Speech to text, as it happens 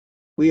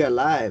We are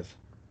live.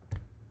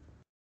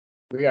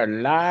 We are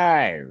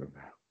live.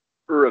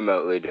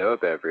 Remotely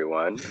dope,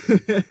 everyone.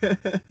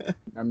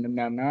 Nom nom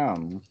nom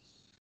nom.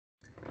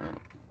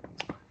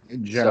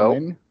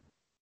 Gentlemen.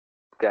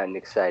 Got an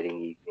exciting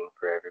evening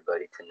for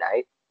everybody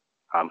tonight.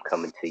 I'm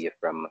coming to you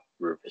from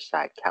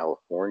Riverside,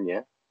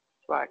 California.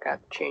 So I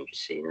got to change of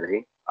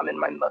scenery. I'm in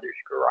my mother's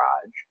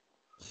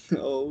garage.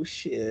 Oh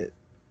shit.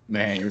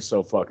 Man, you're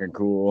so fucking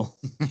cool.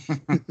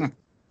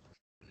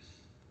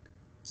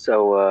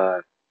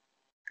 So,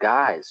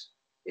 guys,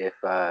 if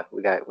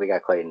we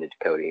got Clayton and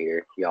Dakota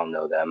here, y'all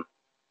know them.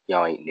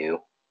 Y'all ain't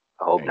new.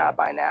 I hope not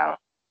by now.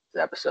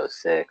 It's episode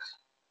 6.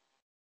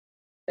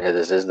 If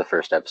this is the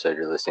first episode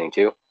you're listening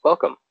to,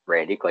 welcome,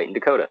 Randy, Clayton,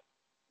 Dakota.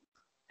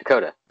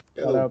 Dakota.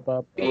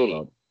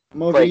 Beanie. I'm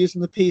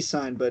overusing the peace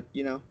sign, but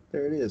you know,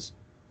 there it is.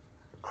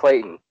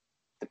 Clayton,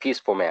 the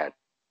peaceful man.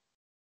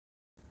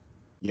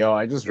 Yo,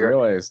 I just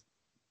realized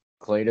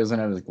Clay doesn't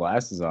have his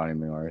glasses on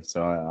anymore,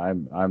 so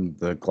I'm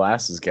the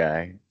glasses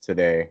guy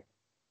today.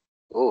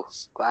 Oh,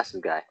 glasses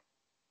guy.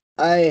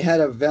 I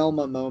had a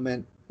Velma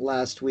moment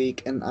last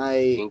week, and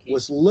I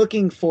was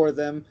looking for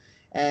them,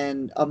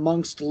 and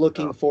amongst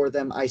looking for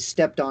them, I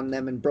stepped on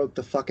them and broke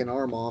the fucking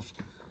arm off.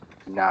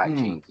 Not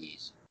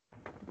jinkies.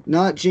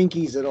 Not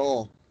jinkies at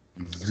all.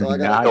 So I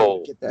gotta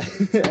go get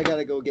that. I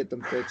gotta go get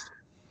them fixed.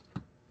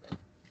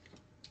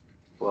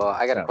 Well,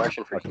 I got a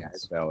question for you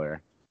guys.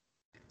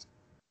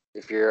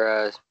 If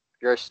you're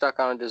stuck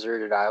on a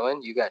deserted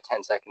island, you got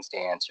 10 seconds to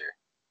answer.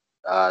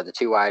 The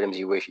 2 items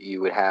you wish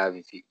you would have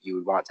if you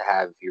would want to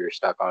have if you were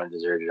stuck on a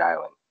deserted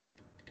island.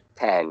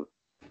 10,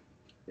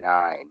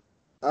 9.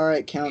 All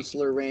right,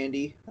 Counselor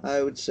Randy.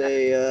 I would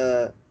say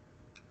a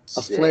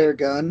flare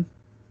gun.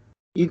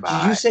 Did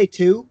you say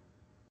 2?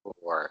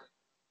 4.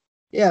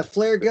 Yeah,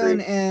 flare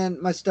gun and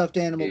my stuffed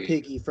animal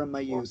Piggy from my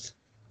youth.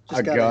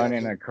 A gun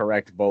and a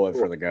correct bullet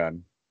for the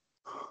gun.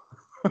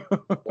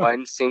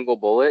 1 single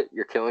bullet?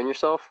 You're killing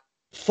yourself?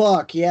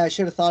 Fuck, yeah, I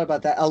should have thought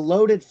about that. A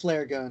loaded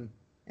flare gun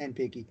and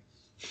Piggy.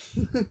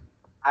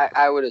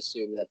 I would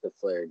assume that the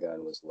flare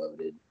gun was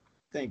loaded.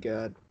 Thank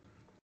God.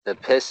 The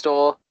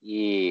pistol?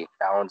 That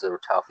one's a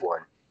tough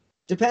one.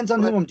 Depends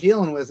on who I'm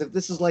dealing with. If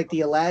this is like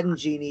the Aladdin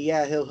genie,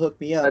 yeah, he'll hook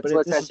me up. But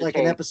if this is like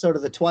an episode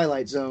of The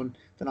Twilight Zone,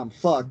 then I'm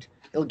fucked.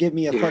 He'll give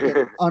me a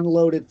fucking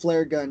unloaded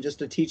flare gun just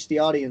to teach the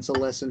audience a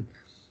lesson.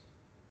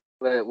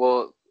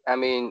 Well, I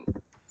mean,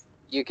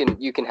 you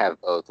can have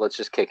both. Let's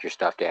just kick your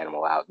stuffed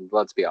animal out.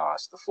 Let's be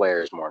honest. The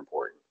flare is more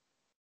important.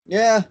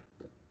 Yeah.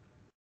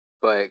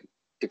 But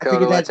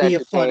Dakota, let's be a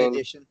fun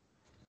addition.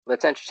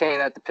 Let's entertain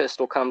that the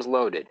pistol comes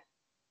loaded.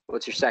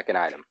 What's your second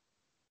item?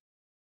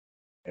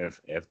 If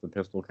the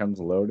pistol comes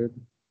loaded?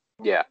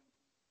 Yeah.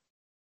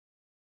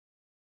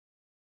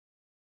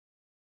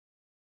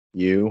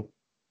 You.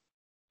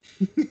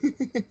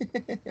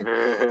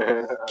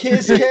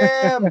 Kiss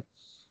him.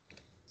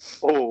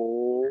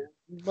 Oh.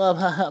 You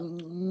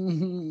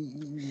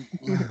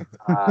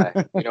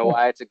know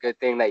why? It's a good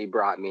thing that you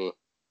brought me.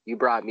 You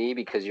brought me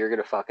because you're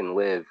gonna fucking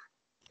live,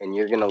 and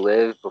you're gonna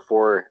live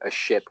before a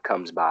ship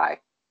comes by.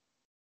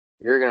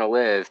 You're gonna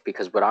live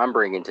because what I'm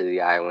bringing to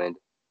the island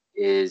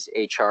is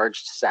a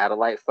charged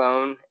satellite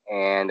phone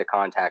and a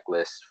contact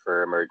list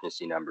for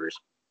emergency numbers.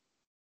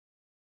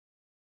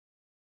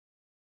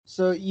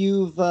 So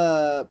you've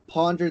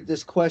pondered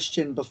this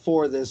question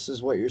before this,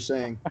 is what you're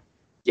saying?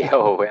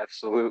 Yo,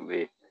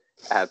 absolutely.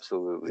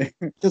 Absolutely.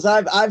 Because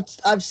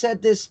I've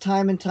said this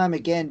time and time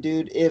again,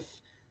 dude.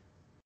 If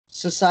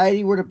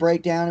society were to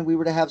break down and we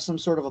were to have some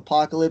sort of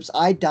apocalypse,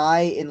 I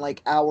die in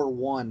like hour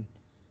 1.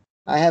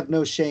 I have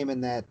no shame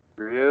in that.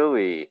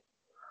 Really?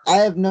 I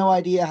have no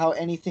idea how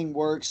anything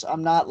works.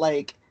 I'm not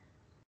like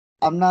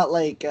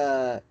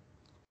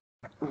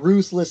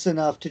ruthless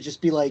enough to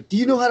just be like, do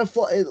you know how to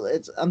fly?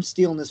 I'm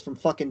stealing this from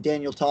fucking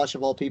Daniel Tosh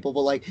of all people,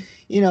 but like,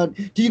 you know,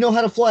 do you know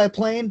how to fly a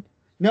plane?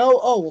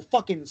 No? Oh, well,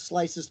 fucking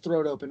slice his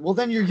throat open. Well,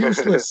 then you're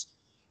useless.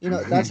 You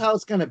know, that's how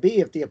it's gonna be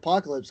if the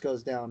apocalypse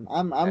goes down.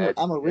 I'm a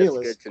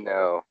realist. That's good to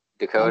know.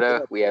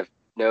 Dakota, we have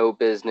no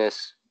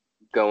business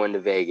going to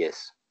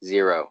Vegas.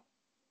 0.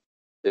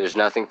 There's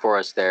nothing for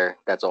us there.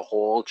 That's a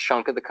whole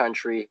chunk of the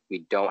country. We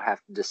don't have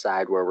to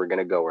decide where we're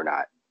gonna go or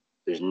not.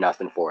 There's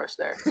nothing for us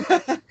there.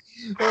 Well,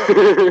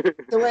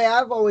 the way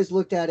I've always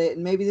looked at it,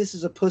 and maybe this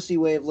is a pussy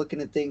way of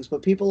looking at things,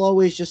 but people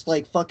always just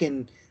like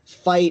fucking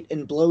fight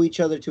and blow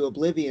each other to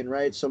oblivion,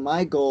 right? So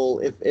my goal,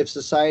 if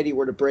society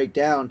were to break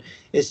down,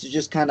 is to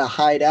just kind of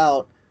hide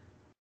out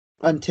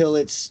until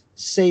it's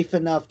safe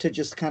enough to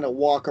just kind of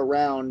walk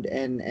around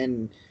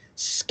and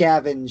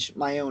scavenge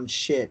my own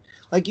shit.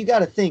 Like, you got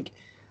to think.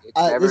 It's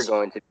never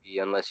going to be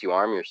unless you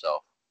arm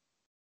yourself.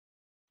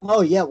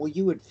 Oh, yeah, well,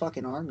 you would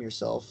fucking arm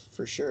yourself,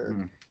 for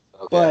sure.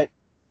 Okay. But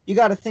you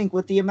got to think,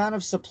 with the amount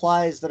of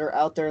supplies that are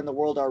out there in the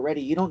world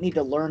already, you don't need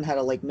to learn how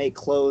to, like, make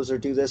clothes or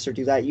do this or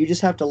do that. You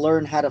just have to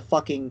learn how to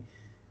fucking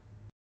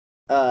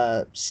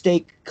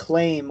stake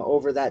claim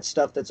over that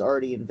stuff that's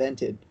already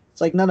invented.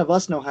 It's like none of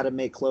us know how to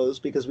make clothes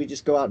because we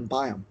just go out and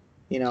buy them,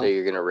 you know? So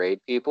you're going to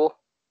raid people?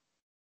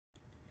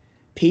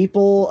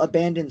 people,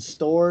 abandoned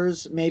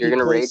stores, maybe You're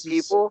gonna places. raid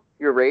people?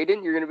 You're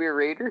raiding? You're gonna be a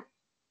raider?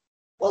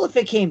 Well, if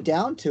it came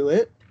down to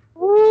it.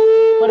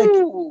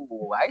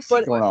 Ooh, I see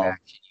but- what Going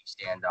faction you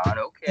stand on.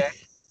 Okay.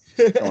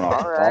 Going all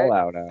Alright.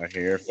 Fallout out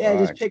here. Yeah,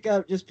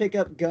 Fuck. just pick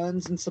up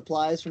guns and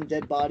supplies from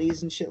dead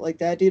bodies and shit like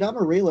that, dude. I'm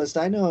a realist.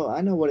 I know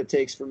what it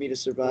takes for me to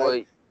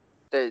survive.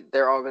 Well,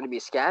 they're all going to be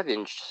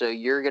scavenged, so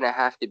you're going to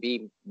have to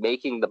be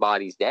making the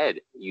bodies dead.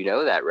 You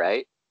know that,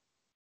 right?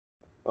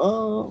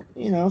 Oh,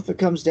 if it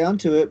comes down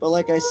to it. But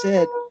like I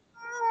said,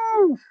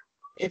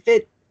 if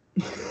it.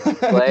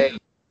 Play.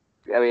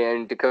 I mean,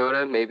 in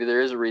Dakota, maybe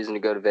there is a reason to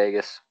go to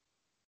Vegas.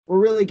 We're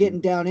really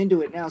getting down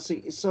into it now. So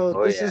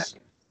Oh, this yeah. is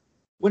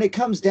when it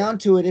comes down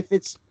to it. If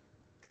it's,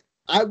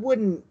 I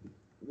wouldn't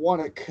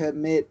want to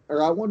commit,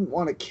 or I wouldn't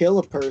want to kill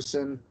a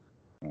person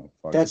Oh,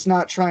 fuck. that's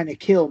not trying to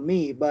kill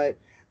me. But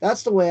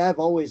that's the way I've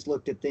always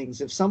looked at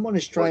things. If someone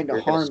is trying to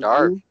you're gonna harm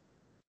starve. you,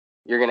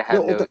 You're going to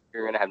have No,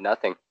 you're going to have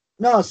nothing.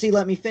 no. See,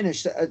 let me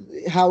finish.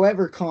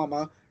 However,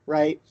 comma,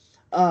 right?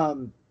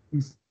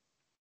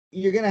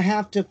 You're gonna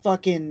have to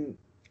fucking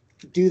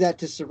do that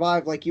to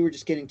survive, like you were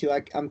just getting to.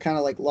 I'm kind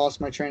of like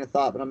lost my train of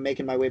thought, but I'm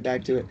making my way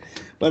back to it.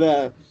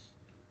 But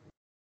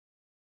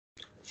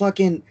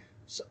fucking,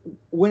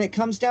 when it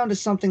comes down to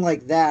something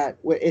like that,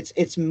 where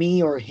it's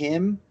me or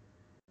him,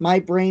 my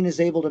brain is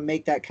able to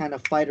make that kind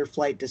of fight or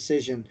flight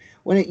decision.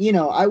 When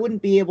I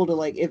wouldn't be able to,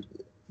 like, if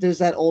there's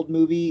that old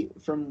movie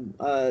from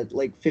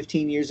like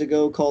 15 years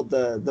ago called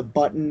the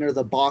Button or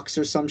the Box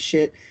or some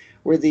shit,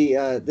 where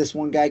this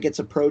one guy gets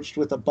approached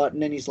with a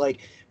button and he's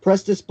like,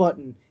 press this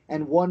button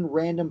and one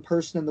random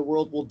person in the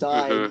world will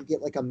die and you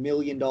get like $1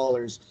 million.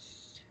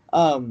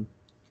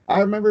 I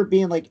remember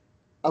being like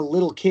a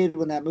little kid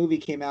when that movie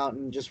came out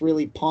and just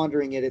really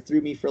pondering it. It threw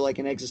me for like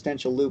an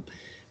existential loop.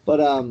 But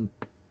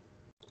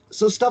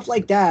so stuff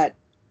like that,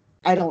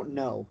 I don't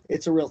know.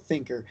 It's a real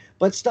thinker.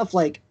 But stuff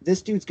like,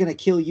 this dude's gonna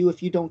kill you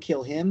if you don't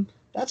kill him,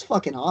 that's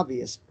fucking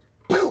obvious.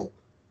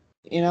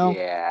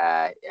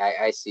 Yeah,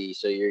 I see.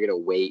 So you're going to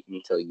wait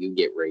until you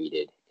get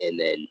raided and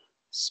then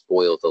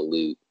spoil the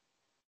loot.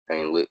 I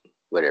mean, loot,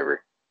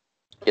 whatever.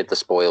 Get the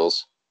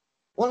spoils.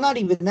 Well, not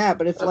even that,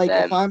 but if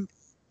them.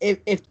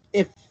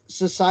 if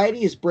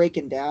society is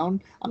breaking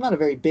down, I'm not a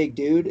very big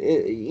dude,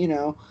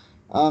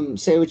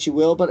 say what you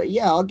will, but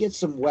yeah, I'll get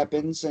some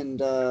weapons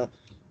and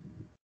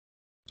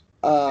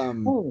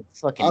I'll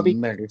fucking I'll be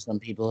murder some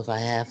people if I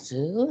have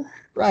to.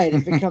 right.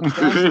 If it comes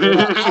down to it,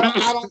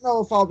 I don't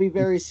know if I'll be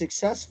very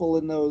successful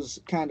in those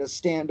kind of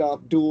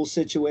standoff duel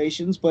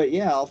situations, but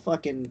yeah,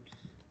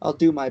 I'll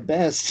do my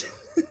best.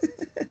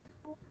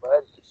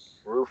 But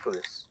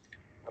ruthless.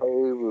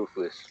 Totally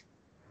ruthless.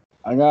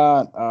 I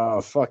got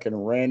a fucking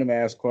random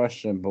ass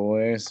question,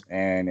 boys,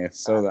 and it's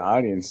so the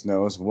audience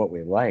knows what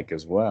we like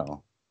as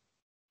well.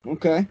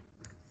 Okay.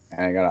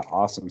 And I got an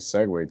awesome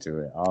segue to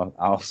it.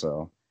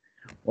 Also,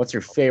 what's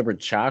your favorite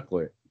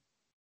chocolate?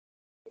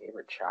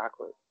 Favorite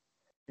chocolate?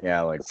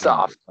 Yeah, like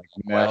Soft like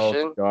milk,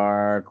 question.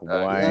 dark,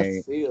 white.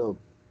 Left field.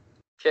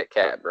 Kit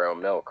Kat, bro,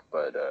 milk,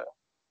 but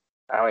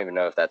I don't even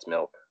know if that's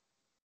milk.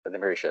 But I'm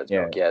pretty sure it's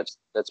milk. Yeah,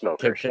 that's milk.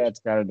 Kit Kat's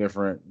got a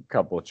different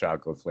couple of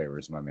chocolate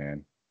flavors, my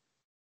man.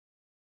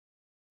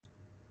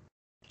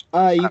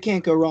 You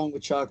can't go wrong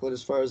with chocolate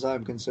as far as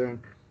I'm concerned.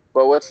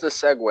 But what's the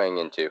segueing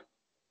into?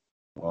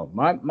 Well,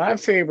 my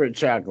favorite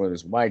chocolate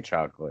is white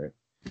chocolate.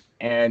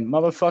 And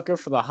motherfucker,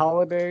 for the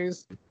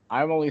holidays,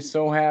 I'm only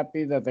so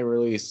happy that they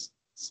release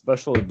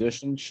special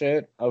edition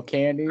shit of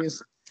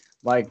candies.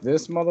 Like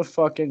this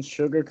motherfucking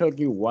sugar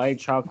cookie white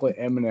chocolate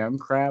M&M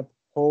crap.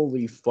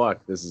 Holy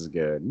fuck, this is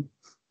good.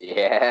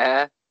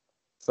 Yeah.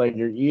 It's like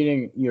you're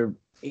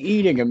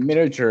eating a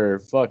miniature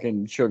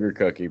fucking sugar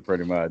cookie,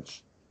 pretty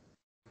much.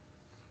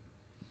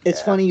 It's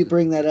Yeah. funny you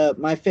bring that up.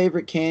 My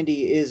favorite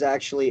candy is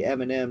actually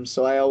M&M,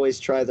 so I always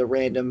try the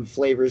random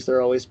flavors they're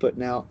always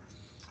putting out.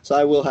 So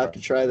I will have to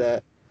try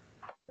that.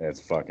 It's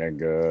fucking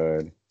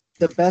good.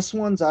 The best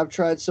ones I've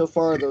tried so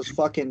far are those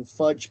fucking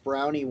fudge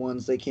brownie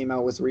ones they came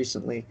out with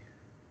recently.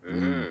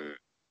 Mm.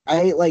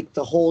 I ate like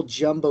the whole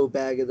jumbo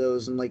bag of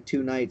those in like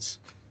 2 nights.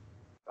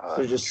 Oh,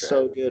 They're just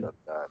so good.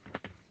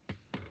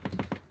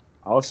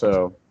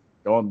 Also,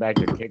 going back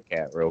to Kit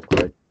Kat real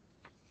quick.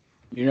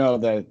 You know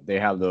that they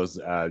have those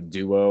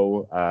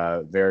duo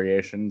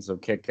variations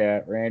of Kit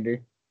Kat, Randy?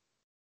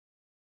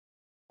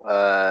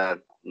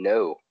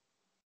 No.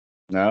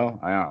 No?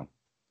 I know.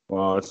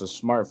 Well, it's a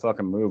smart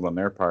fucking move on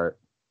their part.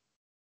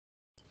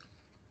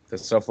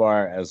 Because so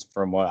far, as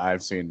from what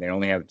I've seen, they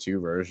only have 2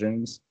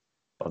 versions.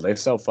 But they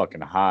sell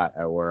fucking hot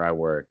at where I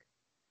work.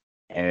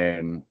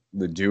 And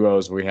the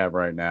duos we have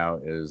right now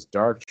is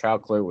dark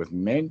chocolate with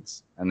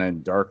mint and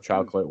then dark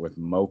chocolate with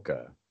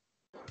mocha.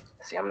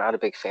 See, I'm not a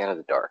big fan of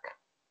the dark.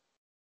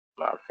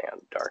 Not a fan of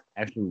the dark.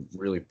 Actually,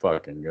 really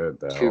fucking good,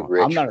 though. Too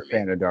rich I'm not a for me.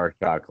 fan of dark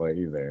chocolate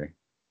either.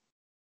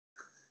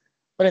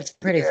 But it's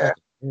pretty Yeah.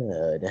 fucking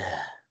good.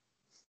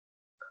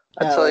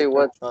 I tell you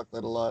what.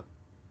 Chocolate a lot.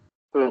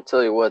 I'm gonna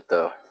tell you what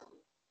though.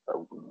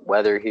 The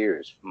weather here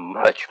is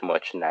much,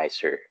 much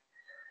nicer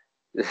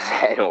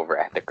than over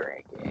at the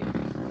Grand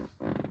Gang.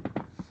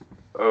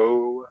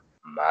 Oh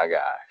my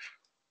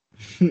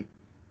gosh.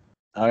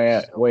 Oh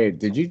yeah, wait,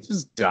 did you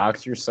just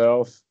dox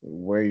yourself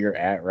where you're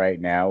at right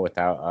now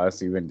without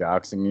us even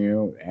doxing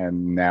you,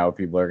 and now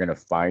people are gonna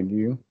find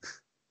you?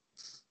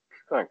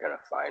 People aren't gonna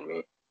find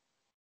me.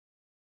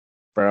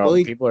 Bro,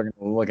 Well, people are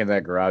gonna look at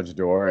that garage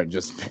door and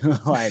just be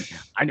like,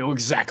 I know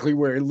exactly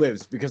where he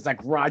lives because that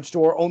garage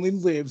door only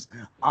lives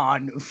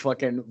on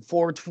fucking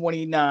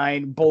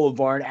 429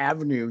 Boulevard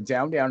Avenue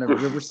down in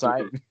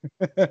Riverside.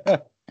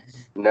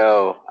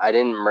 No, I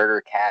didn't murder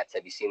cats.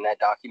 Have you seen that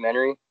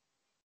documentary?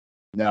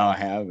 No, I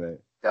haven't.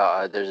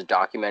 There's a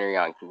documentary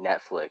on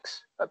Netflix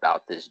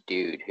about this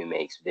dude who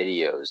makes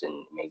videos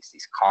and makes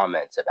these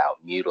comments about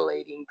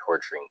mutilating,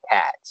 torturing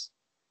cats.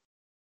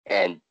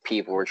 And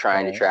people were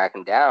trying to Okay. track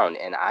him down,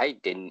 and I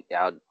didn't.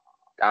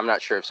 I'm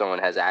not sure if someone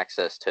has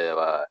access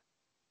to,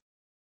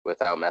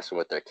 without messing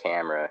with their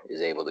camera,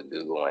 is able to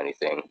Google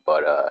anything.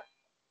 But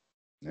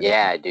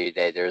yeah, dude,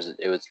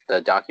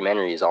 the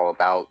documentary is all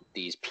about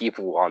these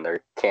people on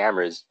their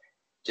cameras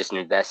just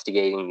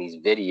investigating these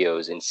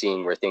videos and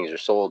seeing where things are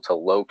sold to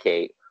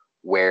locate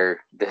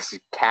where this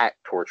cat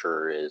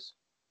torturer is.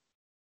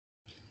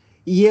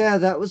 yeah,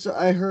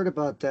 I heard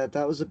about that.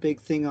 That was a big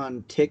thing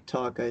on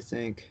TikTok, I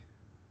think.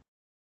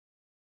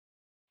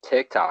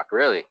 TikTok,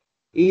 really?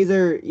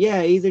 Either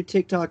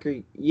TikTok or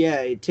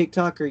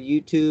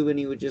YouTube, and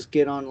he would just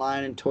get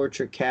online and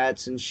torture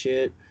cats and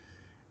shit.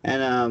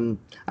 And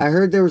I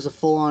heard there was a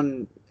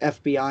full-on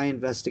FBI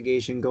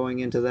investigation going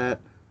into that.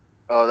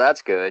 Oh,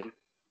 that's good.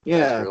 Yeah.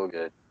 That's real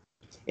good.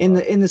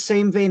 In the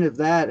same vein of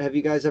that, have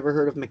you guys ever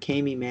heard of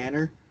McCamey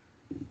Manor?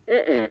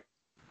 Mm-mm.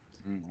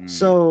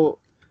 So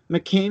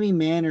McCamey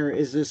Manor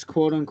is this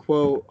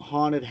quote-unquote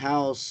haunted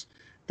house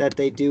that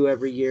they do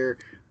every year,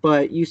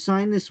 but you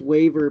sign this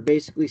waiver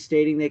basically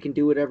stating they can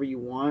do whatever you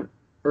want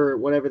or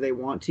whatever they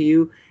want to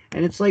you,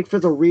 and it's like for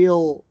the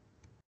real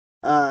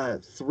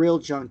thrill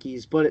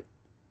junkies, but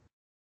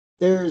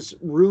there's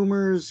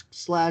rumors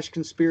 /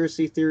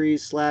 conspiracy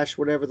theories /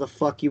 whatever the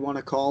fuck you want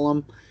to call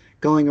them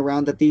going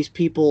around that these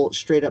people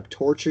straight up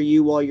torture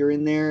you while you're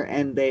in there,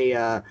 and they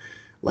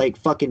like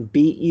fucking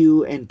beat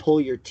you and pull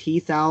your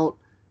teeth out,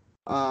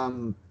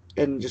 and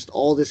just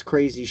all this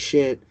crazy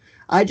shit.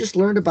 I just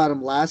learned about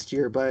them last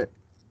year, but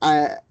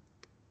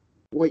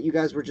what you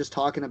guys were just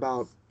talking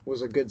about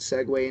was a good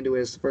segue into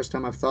it. It's the first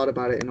time I've thought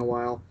about it in a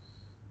while.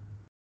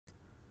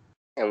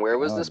 And where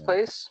was Oh, this yeah.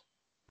 place?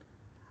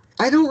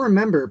 I don't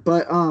remember,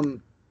 but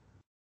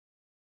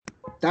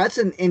that's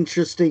an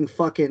interesting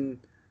fucking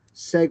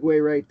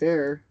segue right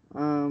there.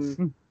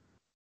 I'm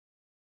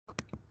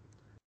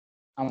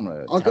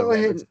gonna I'll tug go at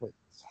ahead this and- place.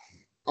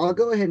 I'll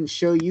go ahead and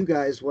show you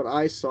guys what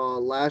I saw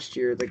last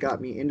year that got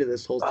me into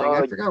this whole thing. Oh,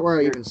 I forgot where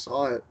I even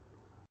saw it.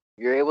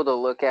 You're able to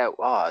look at,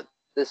 wow,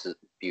 this is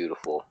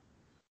beautiful.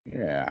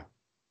 Yeah.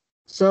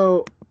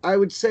 So I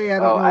would say I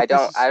don't know. I if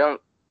this is-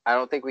 I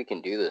don't think we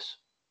can do this.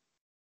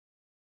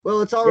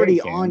 Well, it's already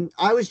you can. on.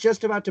 I was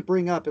just about to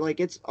bring up, like,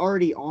 it's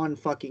already on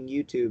fucking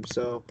YouTube.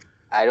 So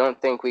I don't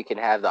think we can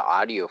have the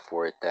audio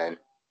for it then,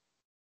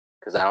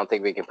 because I don't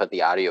think we can put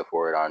the audio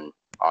for it on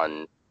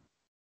No,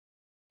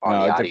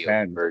 the it audio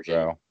depends, version.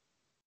 bro.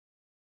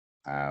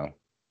 Oh.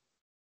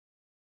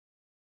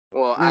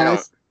 Well, No, I don't.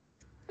 it's-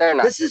 They're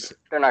not. this is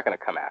They're not going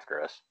to come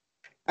after us.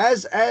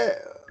 as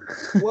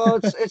well.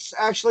 It's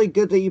actually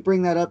good that you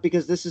bring that up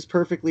because this is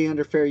perfectly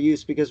under fair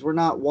use because we're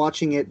not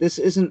watching it. This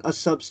isn't a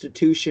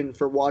substitution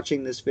for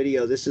watching this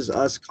video. This is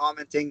us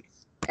commenting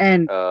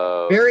and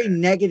very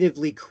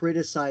negatively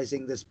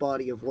criticizing this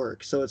body of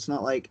work. So it's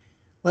not like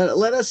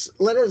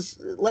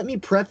let me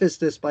preface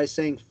this by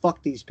saying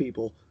fuck these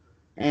people,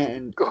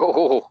 and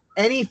Oh,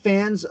 any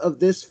fans of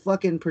this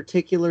fucking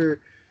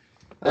particular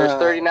there's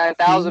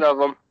 39,000 of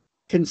them.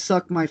 can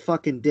suck my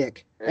fucking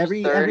dick. There's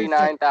Every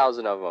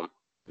 39,000 of them.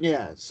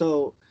 yeah.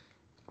 So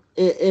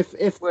if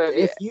Well,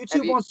 if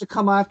YouTube wants to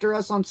come after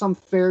us on some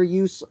fair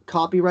use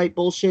copyright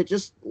bullshit,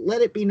 just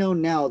let it be known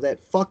now that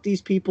fuck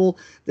these people.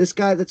 This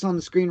guy that's on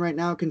the screen right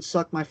now can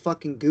suck my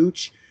fucking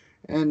gooch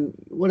and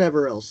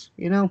whatever else,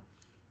 you know?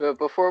 But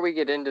before we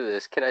get into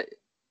this,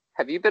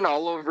 have you been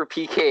all over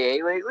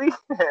PKA lately?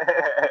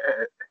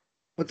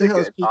 What the hell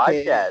is Good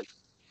PK? podcast.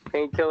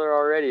 Painkiller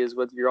already is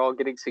what you're all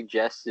getting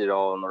suggested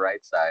all on the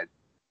right side.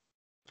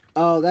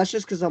 Oh, that's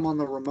just because I'm on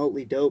the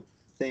remotely dope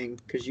thing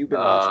because you've been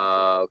watching.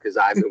 Oh, because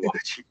I've been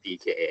watching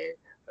PKA.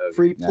 Okay.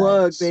 Free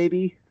plug, Nice.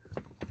 baby.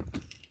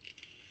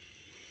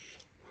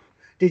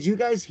 Did you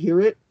guys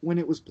hear it when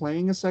it was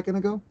playing a second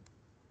ago?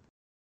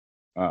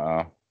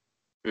 Uh-oh.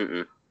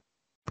 Mm-mm.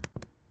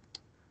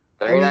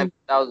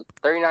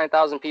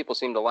 39,000 people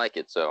seem to like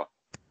it, so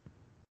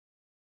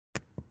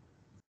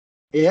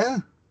Yeah.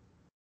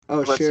 Oh,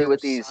 Let's see share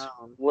what the these-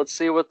 sound. let's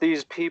see what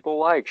these people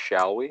like,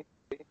 shall we?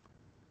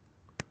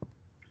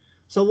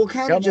 So we'll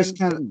kind of Come just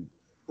in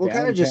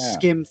just downtown.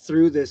 skim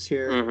through this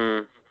here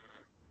Mm-hmm.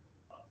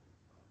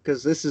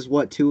 because this is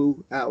what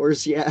 2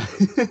 hours. Yeah.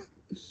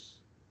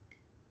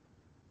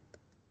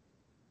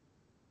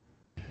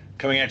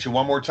 Coming at you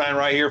one more time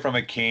right here from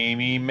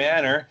McCamey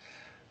Manor.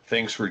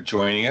 Thanks for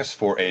joining us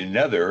for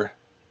another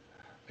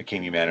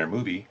McCamey Manor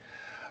movie.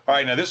 All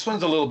right, now this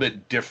one's a little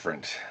bit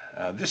different.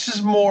 This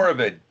is more of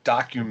a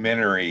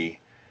documentary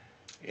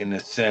in the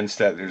sense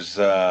that there's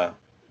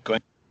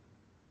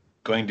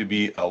going to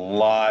be a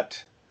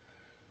lot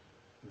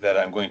that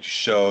I'm going to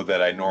show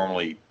that I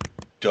normally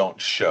don't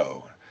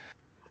show.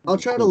 I'll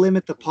try to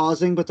limit the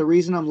pausing, but the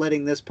reason I'm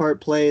letting this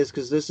part play is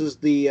because this is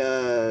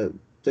the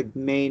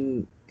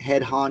main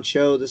head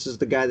honcho. This is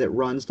the guy that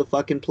runs the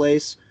fucking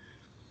place.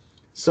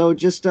 So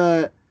just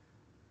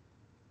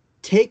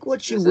take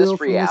what you will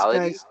from this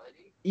guy's.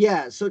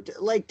 Yeah, so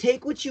like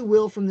take what you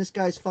will from this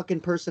guy's fucking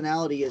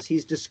personality as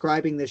he's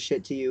describing this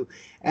shit to you,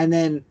 and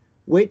then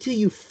wait till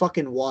you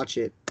fucking watch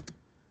it.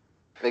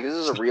 Like, this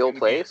is a real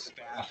place?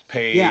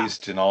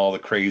 Fast-paced and all the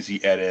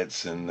crazy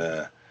edits and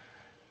the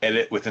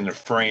edit within the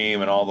frame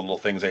and all the little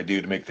things I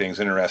do to make things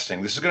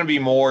interesting. This is going to be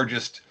more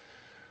just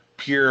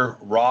pure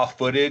raw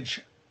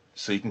footage,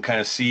 so you can kind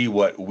of see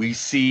what we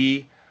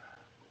see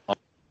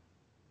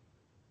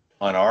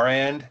on our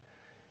end,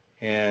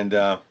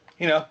 and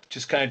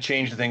just kind of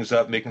changing things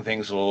up, making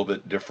things a little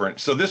bit different.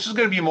 So this is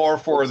going to be more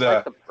for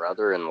like the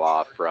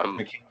brother-in-law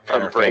from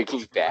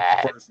Breaking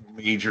Bad.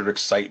 Major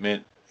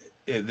excitement.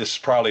 This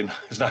probably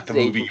is not the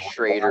movie.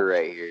 Schrader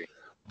right here.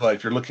 But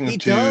if you're looking he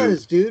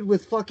does, dude,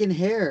 with fucking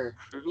hair.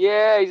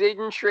 Yeah, he's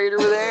Agent Schrader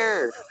with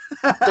hair.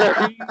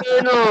 They're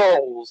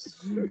minerals.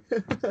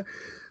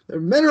 They're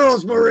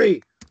minerals,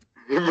 Marie.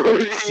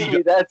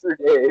 Marie, that's her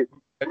name.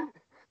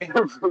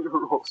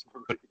 Minerals,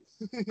 Marie.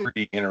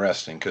 Pretty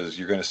interesting because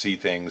you're going to see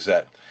things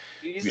that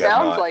he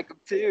sounds like him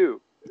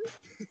too.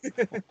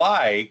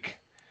 Like,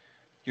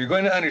 you're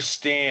going to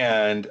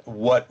understand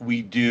what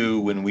we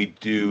do when we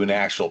do an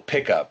actual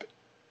pickup,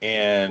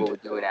 and we'll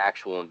do an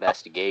actual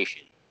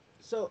investigation.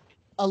 So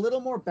a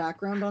little more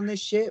background on this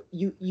shit.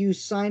 You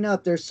sign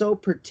up. They're so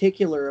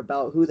particular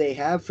about who they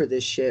have for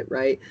this shit,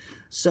 right?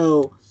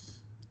 So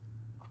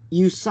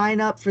you sign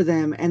up for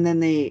them, and then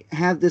they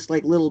have this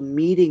like little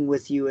meeting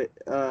with you at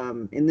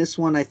in this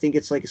one I think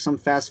it's like some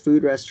fast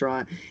food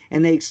restaurant,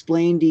 and they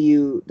explain to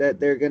you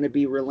that they're going to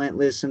be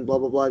relentless and blah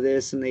blah blah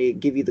this, and they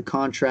give you the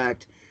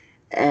contract,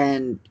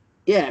 and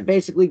yeah, it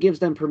basically gives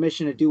them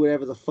permission to do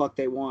whatever the fuck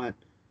they want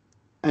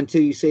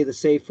until you say the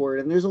safe word.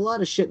 And there's a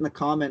lot of shit in the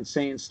comments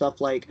saying stuff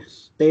like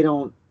they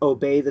don't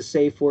obey the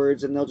safe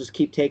words, and they'll just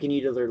keep taking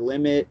you to their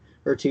limit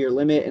or to your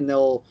limit, and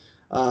they'll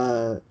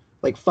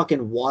like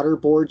fucking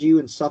waterboard you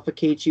and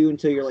suffocate you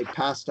until you're like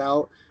passed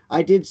out.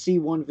 I did see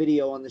one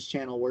video on this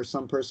channel where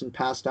some person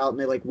passed out and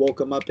they like woke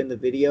them up in the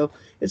video.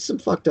 It's some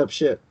fucked up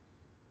shit.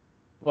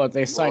 Well,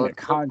 they signed a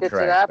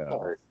contract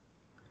though.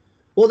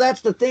 Well,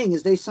 that's the thing,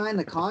 is they sign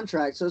the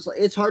contract, so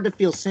it's hard to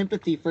feel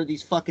sympathy for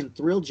these fucking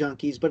thrill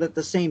junkies, but at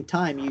the same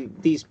time,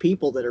 these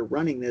people that are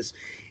running this,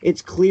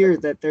 it's clear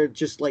that they're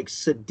just like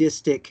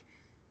sadistic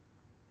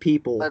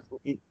people.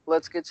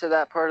 Let's get to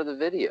that part of the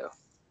video.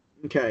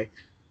 Okay.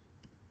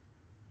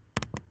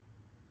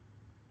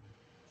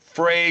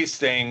 Phrase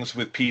things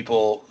with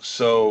people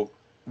so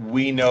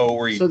we know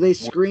where you... So they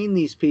screen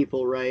these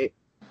people, right?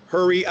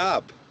 Hurry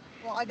up.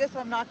 Well, I guess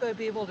I'm not going to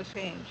be able to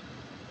change.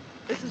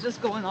 This is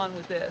just going on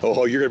with this.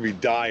 Oh, you're going to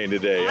be dying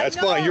today. That's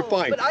fine. You're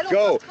fine.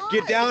 Go.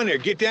 Get down there.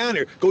 Get down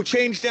there. Go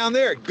change down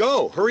there.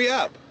 Go. Hurry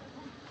up.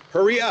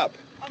 Hurry up.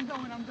 I'm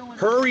going.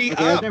 Hurry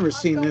okay, up. I've never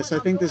seen this. I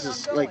think this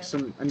is like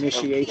some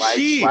initiation.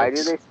 Why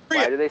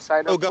do they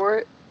sign up for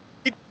it?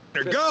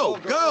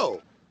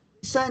 Go.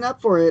 Sign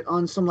up for it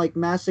on some like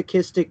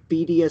masochistic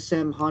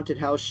BDSM haunted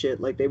house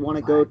shit. Like they want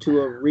to go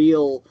to a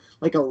real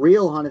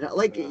haunted house.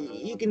 Like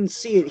you can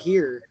see it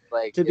here.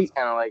 Like it's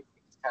kind of like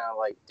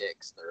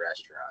Dick's, the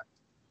restaurant.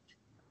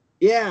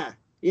 Yeah.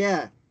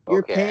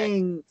 You're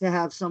paying to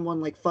have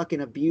someone like fucking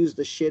abuse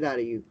the shit out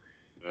of you.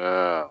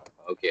 Oh,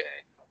 okay.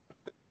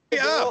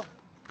 Yeah.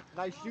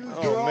 Nice shoes,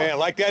 girl. Oh man,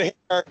 like that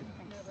hair.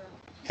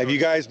 Have you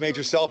guys made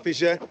your selfies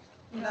yet?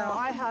 No,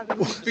 I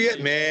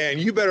haven't. Man,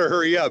 you better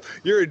hurry up.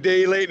 You're a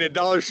day late and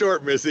 $1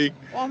 short, Missy.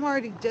 Well, I'm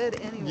already dead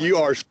anyway. You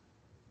are.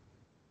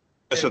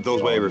 Mess up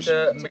those waivers.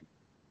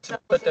 To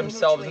put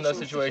themselves in those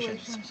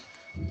situations.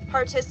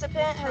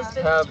 Participant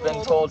have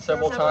been told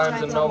several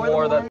times and no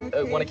more that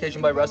at one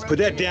occasion by rescue. Put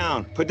that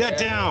down. Put that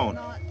down.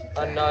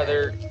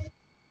 Another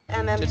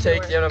to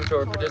take the MM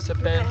tour.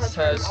 Participants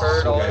has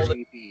heard all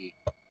the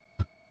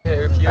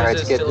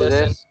refuses to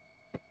listen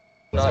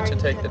not to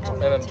take the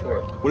MM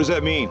tour. What does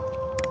that mean?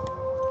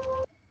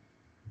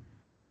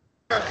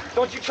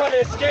 Don't you try to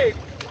escape.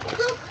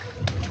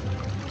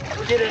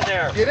 Get in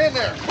there. Get in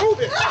there. Move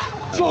it.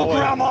 Go,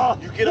 Grandma.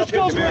 You get up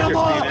here,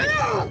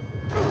 Grandma.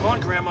 Come on,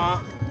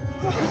 Grandma.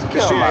 It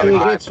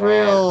gets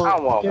real. I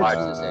don't want to watch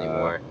this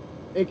anymore.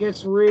 It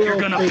gets real. You're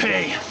gonna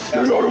pay. Get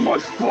out of my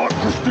spot,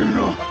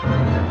 Christina.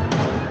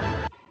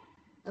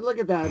 And look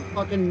at that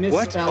fucking misspelling.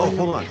 What? Oh,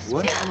 hold on.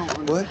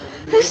 What?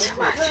 It's too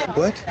much.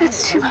 What?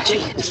 It's too much.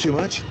 It's too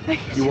much?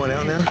 You want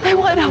out now? I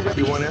want out.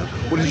 You want out?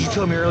 What did you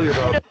tell me earlier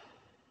about?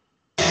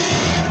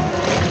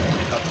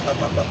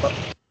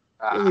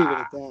 We'll leave it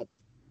at that.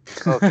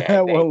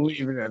 Okay. We'll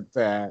leave it at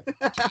that.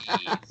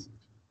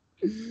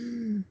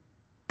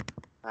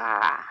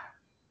 Ah.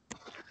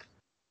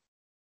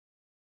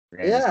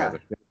 Randy's got the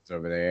fits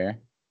over there.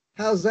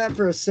 How's that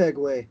for a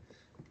segue?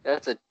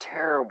 That's a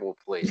terrible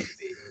place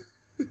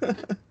to be.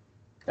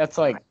 That's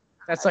like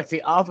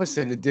the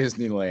opposite of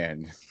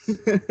Disneyland.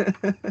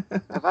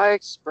 Have I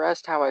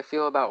expressed how I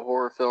feel about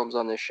horror films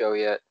on this show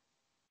yet?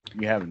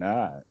 You have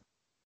not.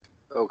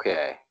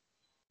 Okay.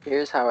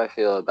 Here's how I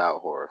feel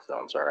about horror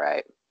films,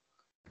 alright?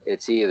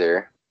 It's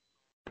either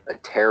a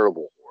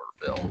terrible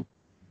horror film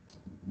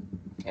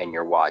and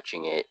you're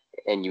watching it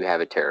and you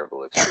have a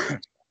terrible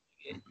experience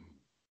watching it.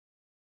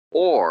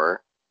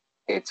 Or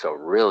it's a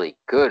really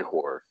good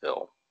horror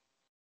film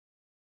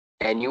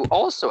and you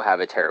also have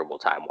a terrible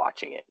time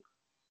watching it.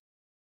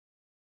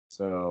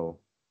 So,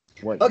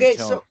 what Okay, you're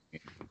telling me,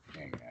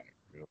 hang on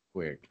real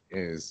quick,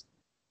 is,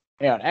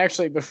 yeah,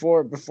 actually,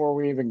 before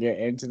we even get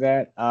into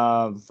that,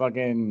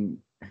 fucking,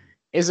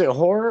 is it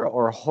horror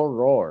or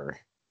horror?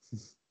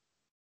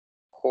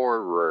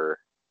 Horror.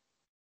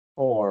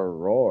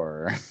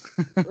 Horror.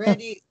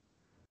 Randy,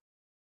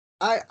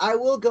 I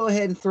will go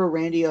ahead and throw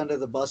Randy under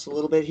the bus a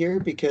little bit here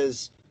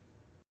because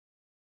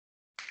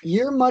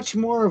you're much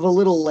more of a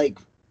little like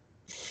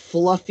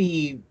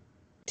fluffy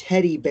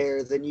teddy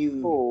bear than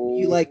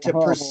you like to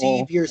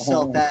perceive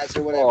yourself as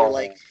or whatever,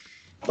 like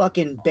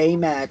fucking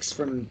Baymax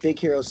from Big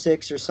Hero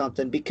 6 or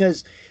something,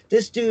 because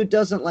this dude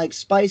doesn't like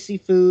spicy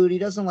food, he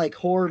doesn't like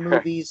horror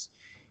movies.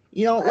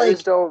 You know, I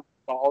just don't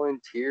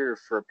volunteer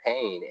for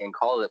pain and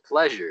call it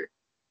pleasure.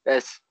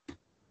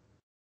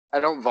 I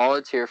don't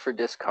volunteer for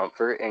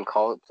discomfort and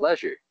call it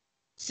pleasure.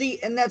 See,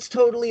 and that's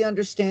totally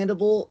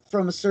understandable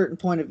from a certain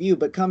point of view,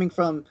 but coming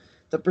from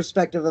the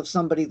perspective of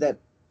somebody that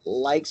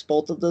likes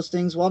both of those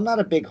things, well, I'm not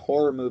a big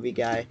horror movie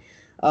guy.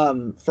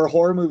 For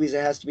horror movies,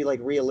 it has to be like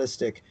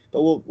realistic,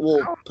 but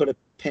we'll put a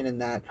pin in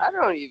that. I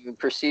don't even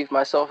perceive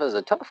myself as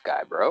a tough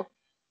guy, bro.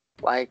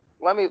 Like,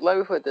 let me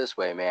put it this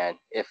way, man.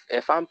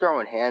 If I'm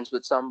throwing hands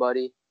with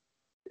somebody,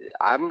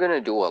 I'm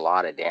gonna do a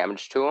lot of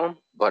damage to them,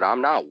 but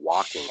I'm not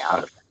walking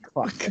out of that.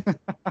 Fuck.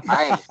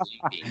 I am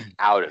leaping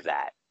out of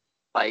that.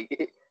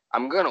 Like,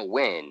 I'm gonna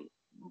win,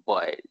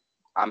 but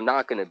I'm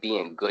not gonna be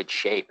in good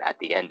shape at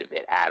the end of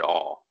it at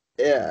all.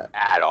 Yeah.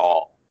 At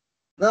all.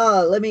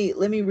 No, let me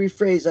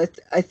rephrase.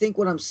 I think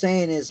what I'm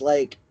saying is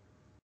like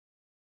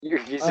you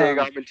saying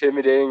I'm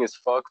intimidating as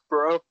fuck,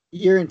 bro?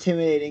 You're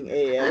intimidating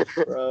AF,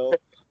 bro.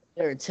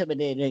 You're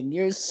intimidating.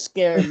 You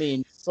scare me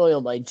and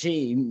soil my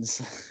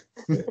jeans.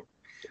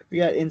 We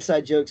got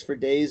inside jokes for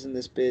days in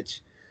this bitch.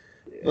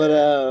 Yeah. But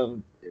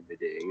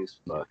intimidating as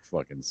fuck.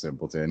 Fucking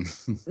simpleton.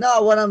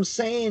 No, what I'm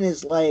saying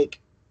is like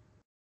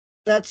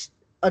that's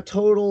a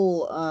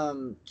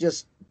total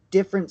just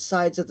different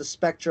sides of the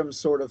spectrum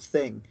sort of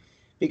thing.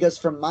 Because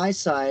from my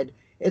side,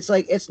 it's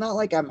like it's not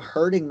like I'm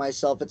hurting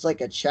myself, it's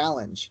like a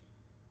challenge.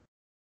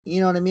 You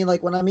know what I mean?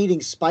 Like when I'm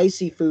eating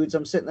spicy foods,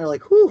 I'm sitting there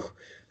like, whew,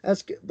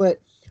 that's good. But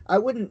I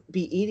wouldn't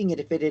be eating it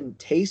if it didn't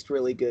taste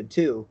really good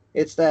too.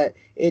 It's that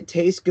it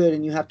tastes good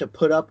and you have to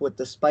put up with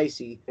the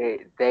spicy.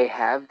 They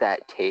have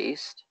that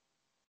taste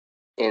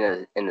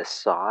in the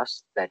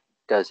sauce that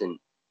isn't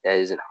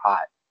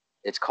hot.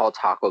 It's called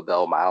Taco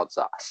Bell mild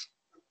sauce.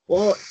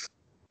 Well,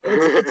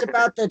 it's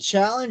about the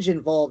challenge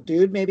involved,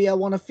 dude. Maybe I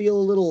want to feel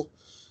a little.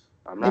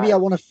 Maybe I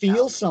want to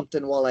feel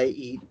something while I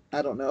eat.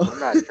 I don't know. I'm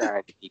not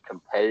trying to be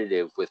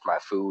competitive with my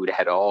food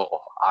at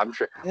all. When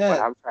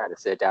I'm trying to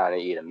sit down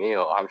and eat a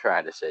meal, I'm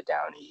trying to sit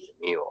down and eat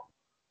a meal.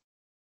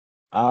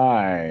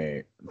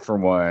 For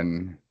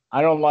one,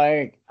 I'm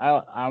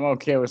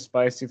okay with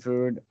spicy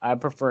food. I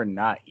prefer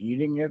not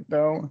eating it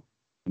though.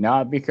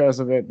 Not because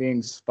of it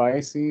being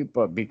spicy,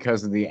 but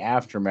because of the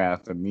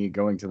aftermath of me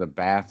going to the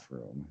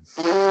bathroom.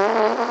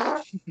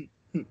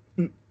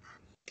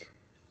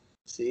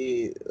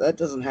 See, that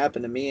doesn't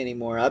happen to me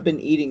anymore. I've been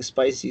eating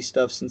spicy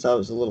stuff since I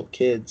was a little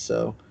kid,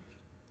 so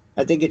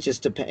I think it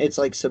just depends. It's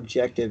like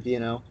subjective, you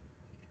know.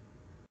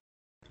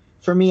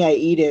 For me, I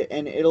eat it,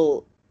 and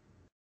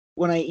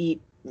when I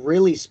eat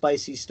really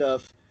spicy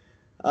stuff,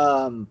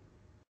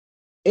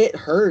 it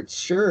hurts,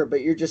 sure,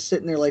 but you're just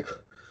sitting there like,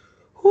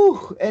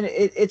 whew, and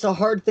it's a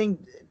hard thing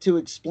to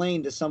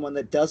explain to someone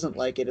that doesn't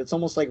like it. It's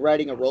almost like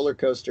riding a roller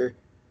coaster.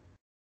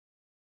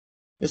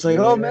 It's like,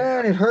 oh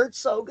man, it hurts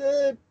so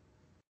good.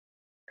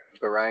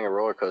 But riding a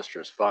roller coaster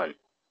is fun.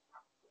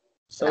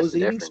 So is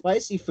eating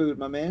spicy food,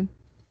 my man.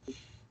 To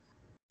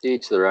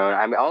each their own.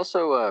 I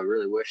also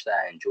really wish that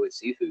I enjoyed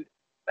seafood,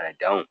 but I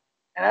don't.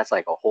 And that's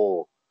like a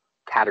whole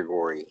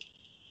category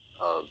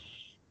of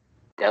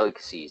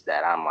delicacies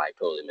that I'm like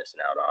totally missing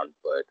out on.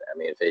 But I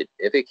mean,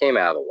 if it came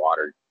out of the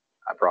water,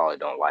 I probably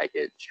don't like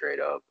it straight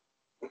up.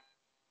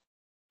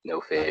 No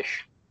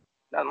fish,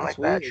 nothing like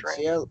that. Shrimp.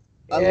 See, I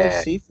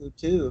love seafood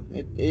too.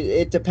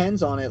 It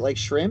depends on it. Like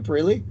shrimp,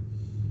 really?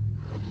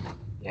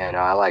 Yeah, no,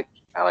 I like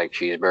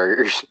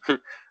cheeseburgers.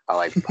 I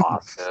like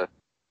pasta.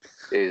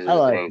 I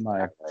like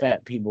my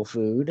fat people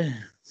food.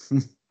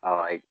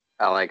 I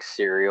like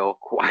cereal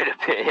quite a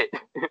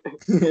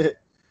bit.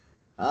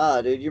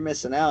 Dude, you're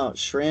missing out.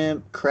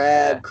 Shrimp,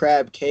 crab,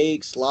 crab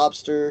cakes,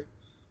 lobster.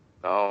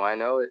 Oh, I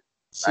know it.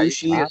 Sushi. I used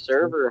to be a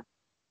server.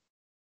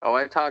 Oh,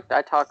 I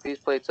talk these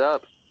plates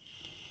up.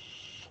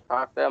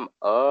 Talk them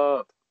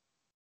up.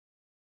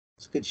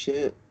 It's good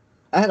shit.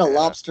 I had a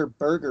lobster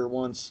burger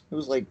once. It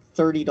was like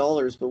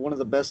 $30, but one of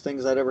the best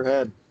things I'd ever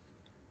had.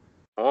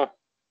 Oh,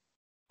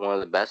 one of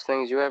the best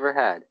things you ever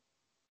had.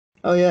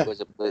 Oh yeah.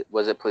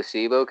 Was it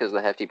placebo because of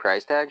the hefty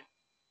price tag?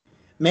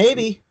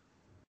 Maybe.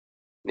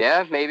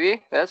 Yeah,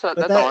 maybe. That's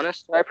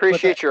honest. I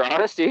appreciate your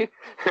honesty.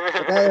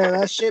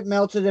 that shit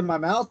melted in my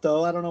mouth,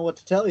 though. I don't know what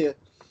to tell you.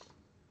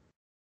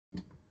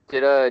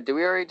 Did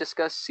we already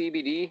discuss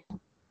CBD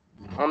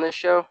on this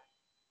show?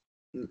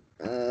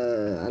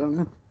 I don't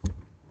know.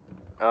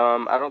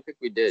 I don't think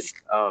we did.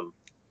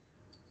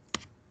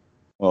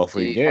 Well, if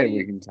we did,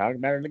 we can talk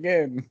about it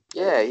again.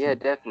 Yeah,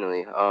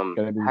 definitely.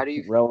 Gonna be how do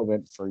you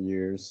relevant for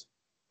years?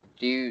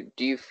 Do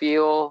you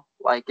feel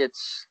like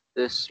it's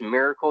this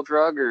miracle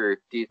drug, or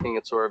do you think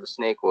it's sort of a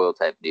snake oil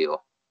type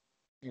deal?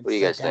 What do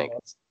you guys think?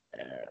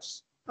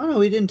 Yes. I don't know.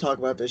 We didn't talk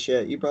about this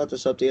yet. You brought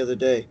this up the other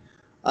day.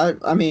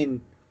 I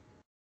mean,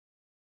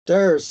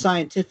 there are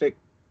scientific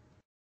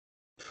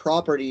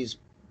properties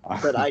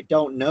that I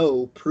don't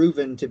know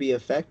proven to be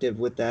effective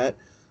with that.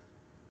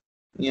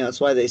 You know,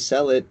 that's why they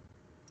sell it.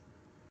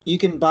 You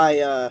can buy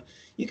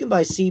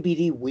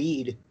CBD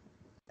weed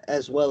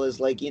as well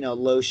as like, you know,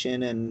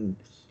 lotion and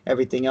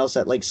everything else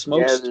at like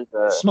smoke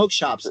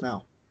shops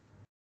now.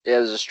 Yeah,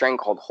 there's a strain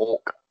called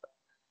Hulk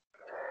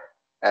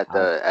at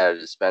a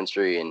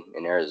dispensary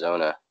in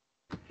Arizona,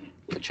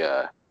 which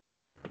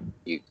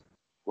you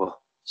will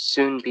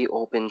soon be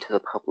open to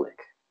the public.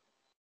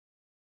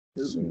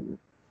 Ooh.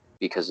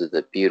 Because of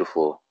the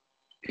beautiful,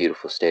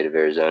 beautiful state of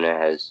Arizona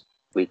has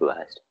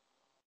legalized.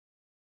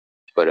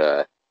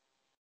 But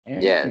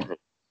yeah,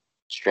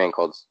 strain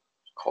called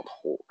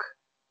Hulk.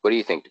 What do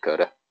you think,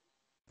 Dakota?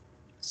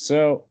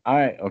 So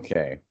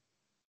okay.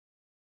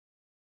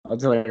 I'll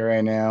tell you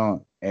right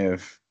now,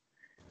 if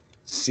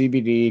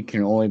CBD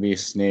can only be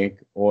snake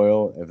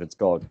oil if it's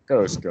called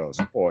Ghost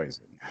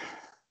Poison.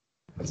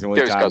 That's the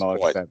only time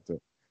I'll accept it.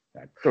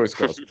 Ghost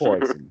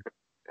Poison.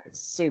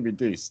 It's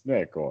CBD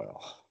snake oil.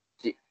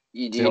 Do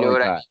you know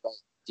what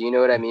do you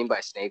know what I mean by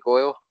snake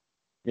oil?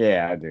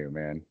 Yeah, I do,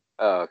 man.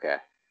 Oh, okay.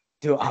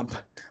 Dude,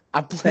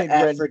 I played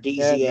Red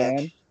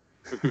Dead,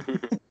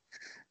 man.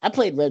 I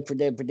played Red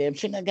Dead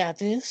Redemption. I got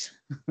this.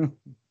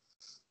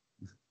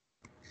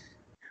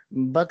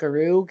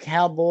 Buckaroo,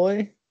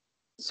 cowboy.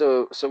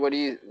 So what do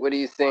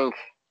you think?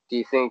 Do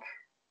you think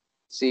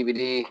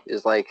CBD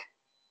is like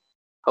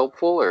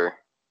helpful, or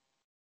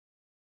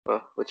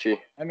what's your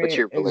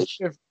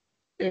relation?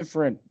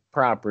 Different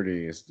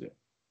properties.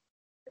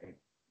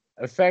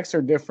 Effects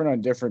are different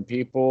on different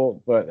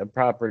people, but the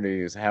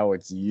properties, how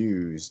it's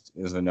used,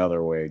 is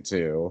another way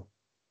too.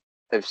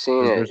 I've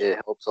seen it.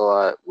 It helps a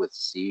lot with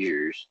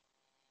seizures.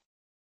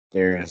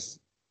 That's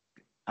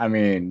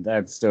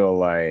still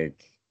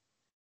like,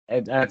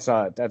 that's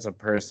a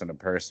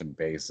person-to-person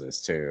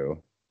basis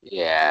too.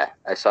 Yeah,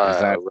 I saw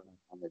that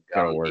on the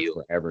gonna work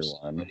for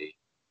everyone.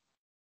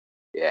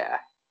 Yeah,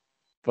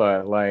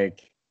 but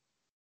like,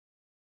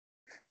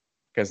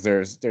 because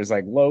there's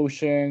like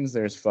lotions,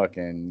 there's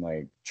fucking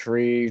like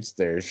treats,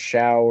 there's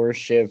shower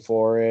shit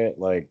for it.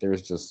 Like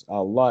there's just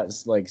a lot.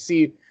 Like,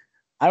 see,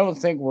 I don't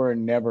think we're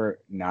never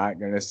not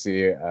gonna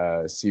see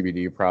a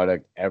CBD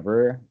product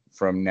ever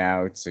from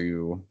now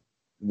to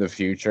the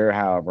future,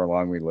 however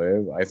long we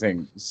live. I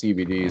think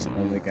CBD is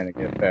only gonna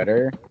get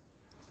better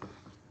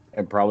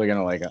and probably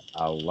gonna like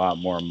a lot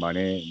more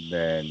money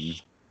than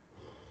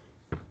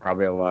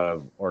probably a lot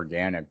of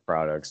organic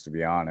products, to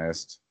be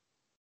honest.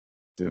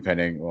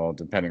 Depending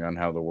on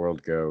how the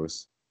world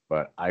goes.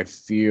 But I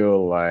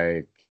feel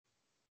like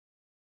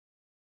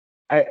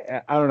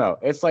I don't know.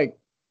 It's like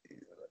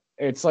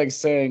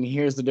saying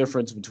here's the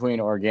difference between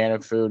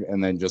organic food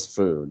and then just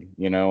food.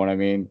 You know what I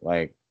mean?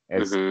 Like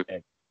they're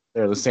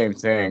the same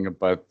thing,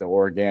 but the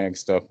organic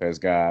stuff has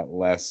got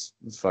less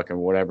fucking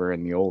whatever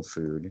in the old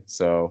food.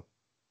 So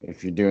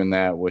if you're doing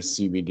that with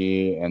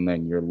CBD and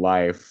then your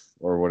life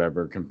or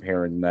whatever,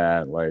 comparing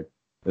that, like,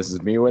 this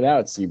is me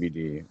without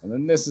CBD, and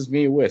then this is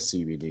me with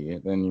CBD,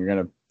 and then you're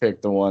gonna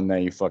pick the one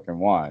that you fucking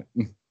want.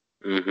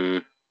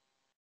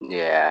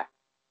 Yeah,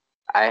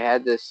 I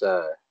had this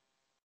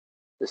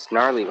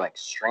gnarly like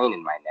strain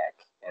in my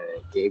neck, and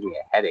it gave me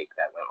a headache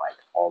that went like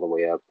all the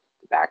way up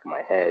the back of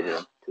my head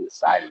and to the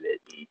side of it.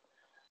 And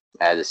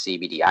I had a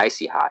CBD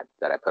icy hot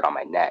that I put on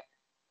my neck,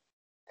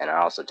 and I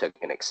also took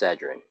an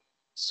Excedrin.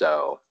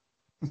 So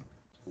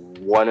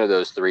one of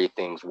those three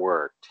things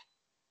worked.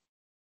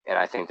 And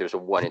I think there's a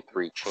 1 in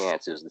 3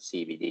 chance it was the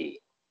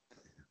CBD.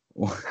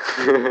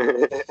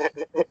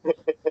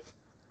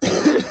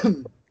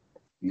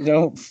 You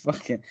don't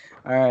fucking.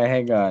 All right,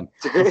 hang on.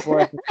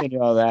 Before I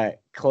continue all that,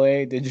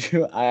 Clay,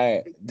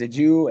 did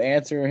you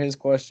answer his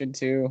question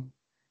too?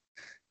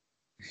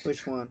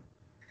 Which one?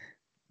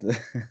 The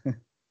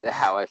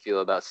how I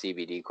feel about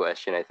CBD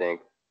question, I think.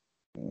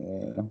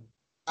 Yeah.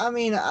 I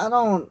mean, I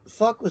don't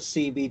fuck with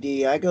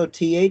CBD. I go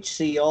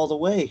THC all the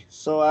way,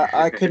 so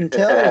I couldn't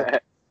tell you.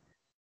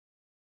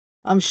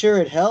 I'm sure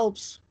it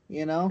helps,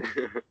 you know.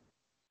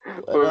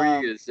 What were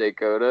you gonna say,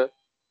 Coda?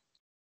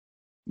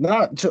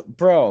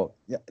 Bro.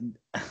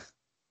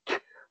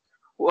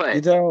 What?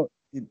 You don't.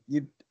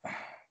 you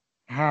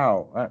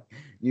how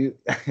you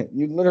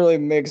you literally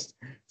mixed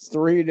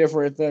 3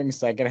 different things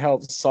that can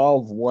help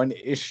solve one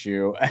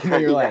issue, and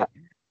then you're like,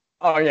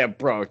 oh yeah,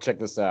 bro, check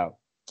this out.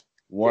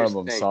 One of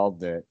them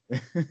solved it.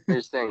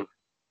 Here's the thing.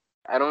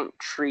 I don't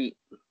treat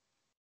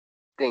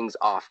things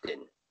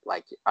often.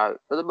 Like,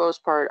 for the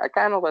most part, I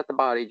kind of let the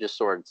body just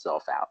sort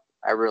itself out.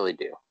 I really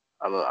do.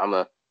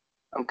 I'm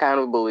kind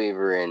of a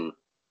believer in.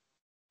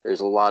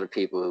 There's a lot of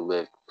people who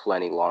live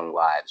plenty long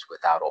lives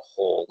without a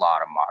whole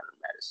lot of modern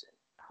medicine.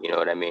 You know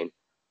what I mean?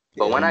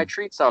 But when I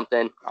treat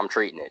something, I'm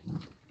treating it.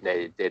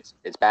 It's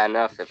bad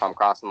enough if I'm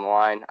crossing the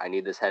line. I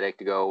need this headache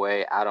to go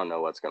away. I don't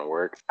know what's gonna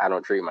work. I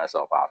don't treat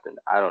myself often.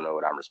 I don't know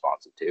what I'm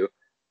responsive to.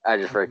 I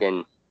just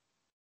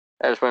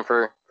went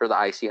for the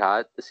icy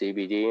hot, the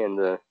CBD, and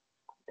the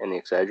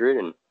Excedrin,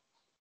 and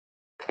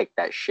kicked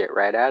that shit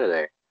right out of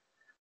there.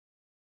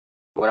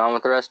 Went on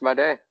with the rest of my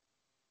day.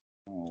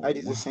 I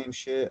do the same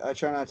shit. I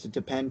try not to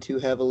depend too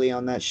heavily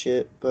on that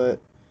shit,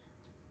 but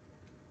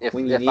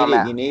when you need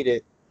it, you need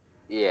it.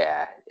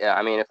 Yeah.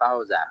 I mean, if I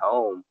was at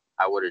home,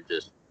 I would have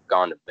just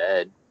gone to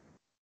bed,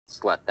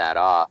 slept that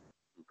off,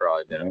 and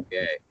probably been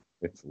okay.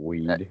 It's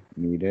weed.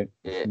 Need it.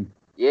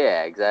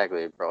 Yeah,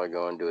 exactly. Probably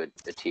go into a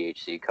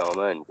THC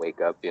coma and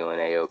wake up feeling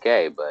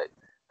A-okay, but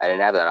I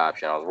didn't have that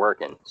option. I was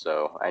working,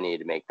 so I needed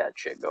to make that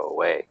shit go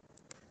away.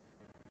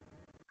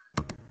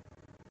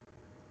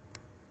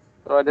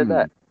 So I did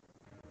that.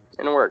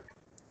 And it worked.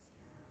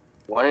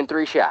 1 in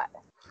 3 shot.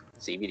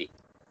 CBD.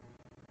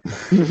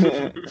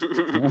 Yeah,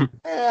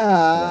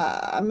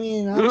 I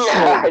mean, I'm sure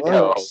I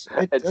know.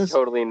 It's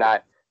totally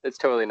not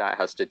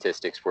how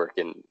statistics work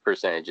and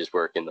percentages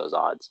work in those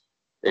odds.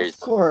 Of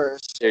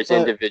course. There's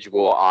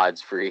individual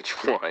odds for each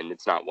one.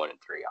 It's not 1 in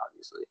 3,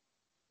 obviously.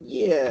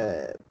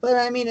 Yeah, but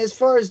I mean, as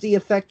far as the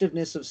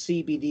effectiveness of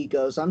CBD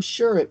goes, I'm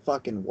sure it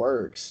fucking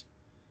works.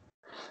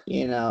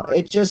 You know,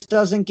 it just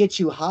doesn't get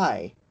you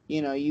high.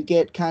 You know, you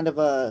get kind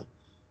of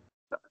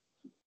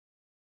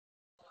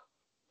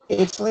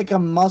it's like a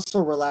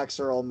muscle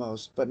relaxer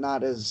almost, but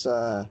not as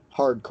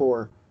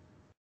hardcore.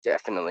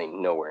 Definitely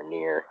nowhere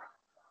near.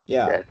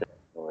 Yeah. Definitely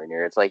nowhere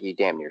near. It's like you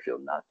damn near feel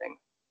nothing.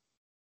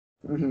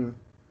 Mm-hmm.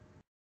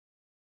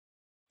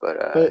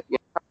 But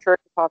contrary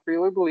to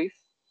popular belief,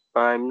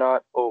 I'm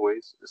not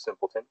always a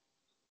simpleton.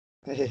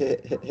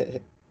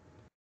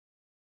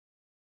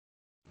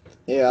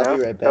 Yeah, I'll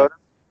be right back.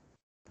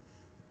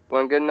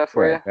 Wasn't good enough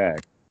for you?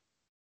 Back.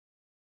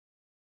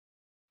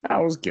 That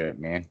was good,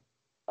 man.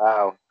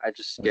 Wow, I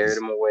just scared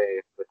him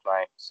away with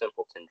my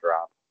simpleton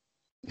drop.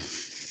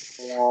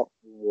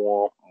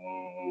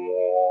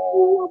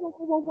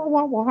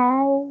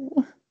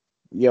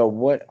 Yo,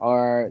 what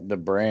are the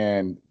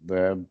brand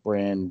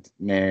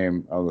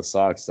name of the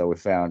socks that we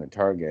found at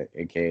Target,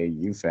 aka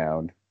you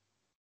found?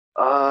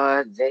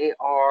 They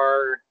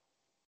are,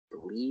 I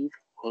believe,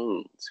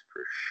 Hanes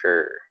for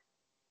sure.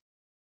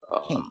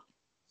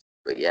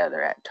 But yeah,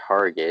 they're at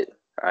Target.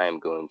 I am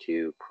going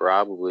to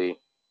probably.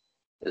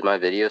 Is my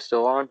video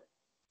still on?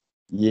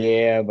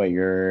 Yeah, but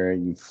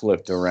you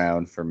flipped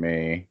around for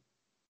me.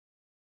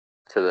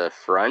 To the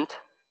front?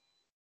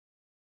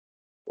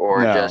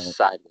 Or just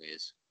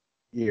sideways?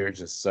 You're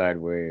just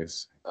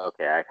sideways.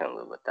 Okay, I can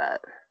live with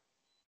that.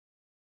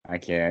 I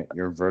can't.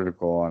 You're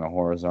vertical on a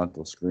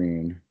horizontal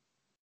screen.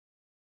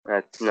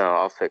 No,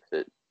 I'll fix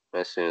it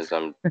as soon as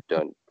I'm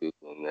done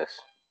Googling this.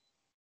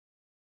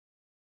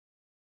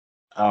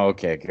 Oh,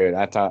 okay, good.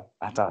 I thought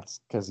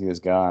because he was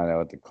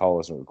gone, the call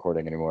wasn't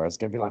recording anymore. I was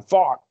gonna be like,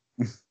 "Fuck!"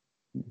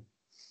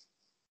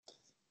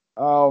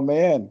 Oh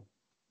man!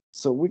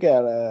 So we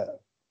got a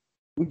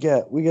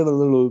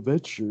little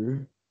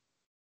adventure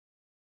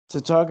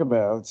to talk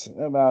about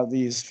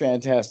these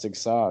fantastic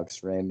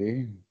socks,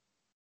 Randy.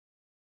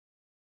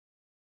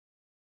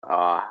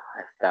 I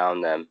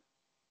found them.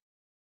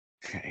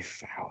 I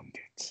found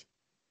it.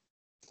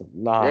 The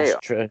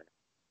lost treasure.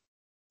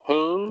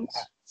 Hanes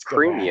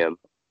Premium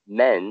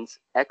Men's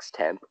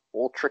X-Temp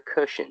Ultra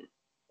Cushion.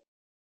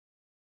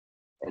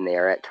 And they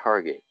are at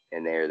Target,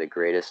 and they are the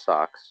greatest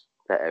socks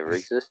that ever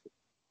existed.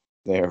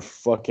 They're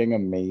fucking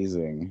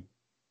amazing.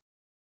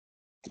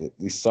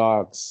 These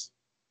socks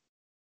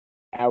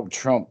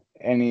out-trump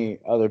any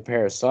other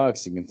pair of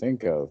socks you can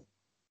think of.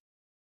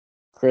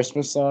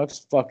 Christmas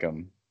socks, fuck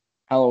them.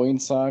 Halloween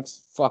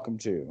socks, fuck them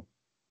too.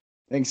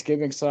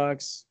 Thanksgiving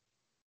socks,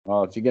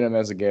 well, if you get them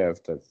as a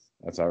gift,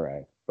 that's all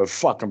right. But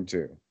fuck them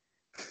too.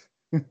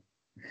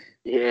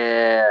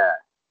 Yeah.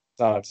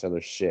 Socks are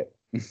the shit.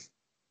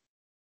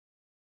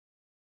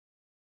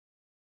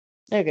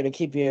 They're going to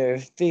keep your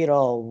feet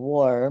all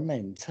warm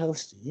and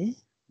toasty.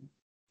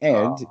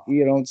 And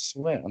you don't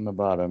sweat on the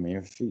bottom.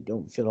 Your feet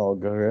don't feel all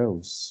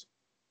gross.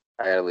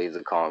 I gotta leave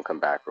the call and come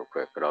back real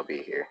quick, but I'll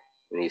be here.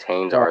 And these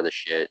Hanes are the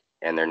shit,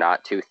 and they're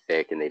not too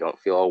thick, and they don't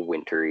feel all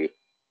wintry.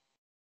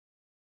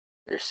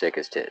 They're sick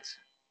as tits.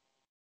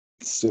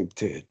 Sick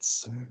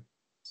tits.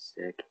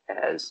 Sick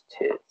as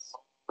tits.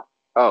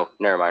 Oh,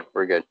 never mind.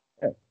 We're good.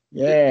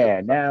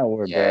 Yeah, now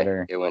we're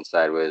better. It went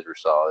sideways. We're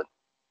solid.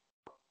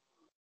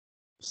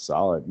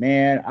 Solid,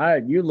 man.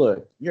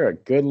 You're a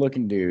good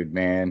looking dude,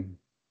 man.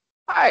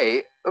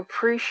 I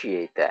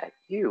appreciate that.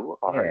 You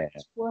are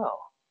as well.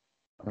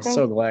 I'm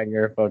so glad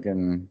you're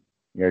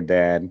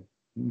dad.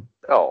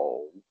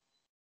 Oh,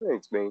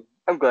 thanks, man.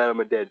 I'm glad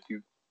I'm a dad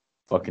too.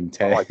 Fucking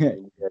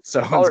 10.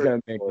 Someone's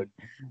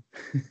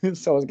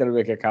gonna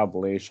make a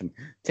compilation.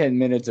 10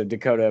 minutes of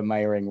Dakota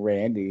admiring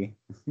Randy.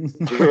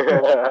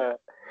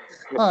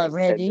 Oh,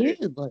 Randy, you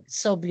look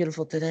so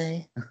beautiful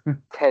today.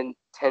 10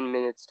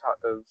 minutes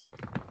of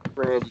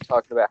Randy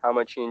talking about how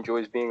much he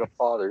enjoys being a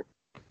father.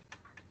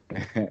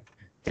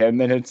 10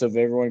 minutes of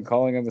everyone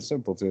calling him a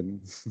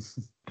simpleton.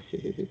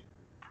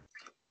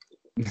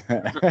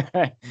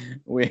 I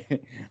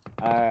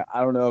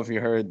don't know if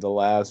you heard the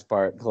last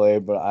part, Clay,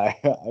 but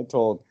I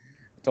told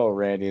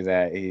Randy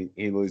that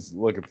he was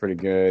looking pretty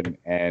good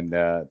and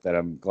that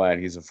I'm glad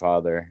he's a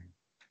father.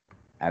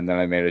 And then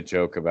I made a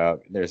joke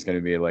about there's going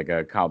to be like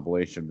a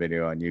compilation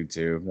video on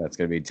YouTube that's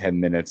going to be 10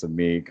 minutes of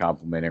me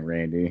complimenting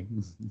Randy.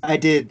 I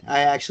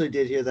actually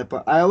did hear that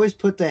part. I always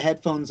put the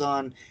headphones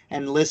on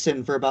and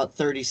listen for about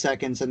 30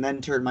 seconds and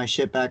then turn my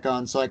shit back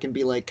on so I can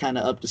be like kind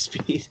of up to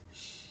speed.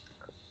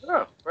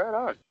 Oh, right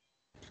on.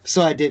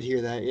 So I did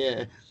hear that,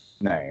 yeah.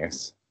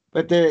 Nice.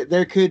 But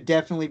there could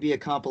definitely be a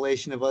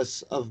compilation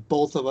of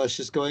both of us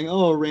just going,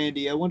 "Oh,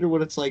 Randy, I wonder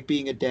what it's like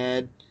being a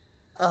dad."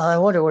 I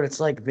wonder what it's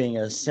like being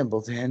a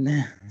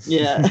simpleton.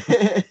 Yeah.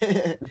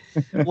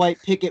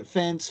 White picket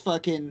fence,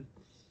 fucking.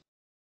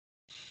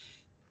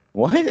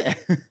 What?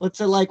 What's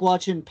it like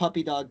watching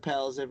Puppy Dog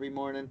Pals every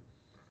morning?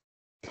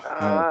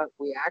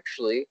 We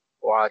actually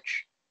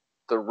watch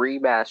the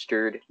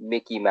remastered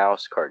Mickey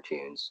Mouse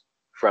cartoons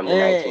from the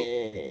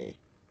 19.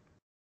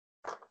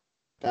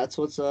 That's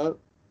what's up.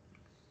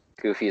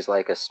 Goofy's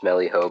like a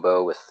smelly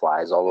hobo with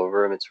flies all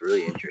over him. It's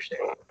really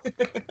interesting.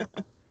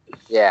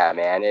 Yeah,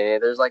 man.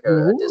 There's like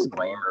a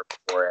disclaimer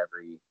before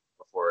every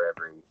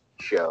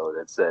show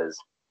that says,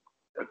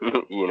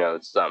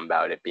 something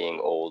about it being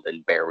old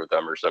and bear with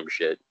them or some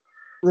shit.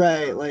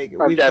 Right, like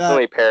I'm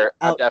definitely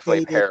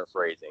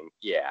paraphrasing.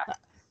 Yeah.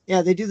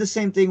 Yeah, they do the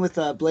same thing with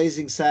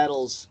Blazing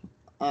Saddles.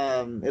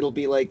 It'll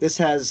be like, this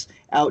has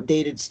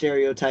outdated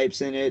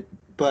stereotypes in it,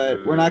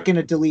 but we're not going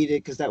to delete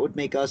it because that would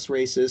make us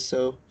racist.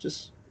 So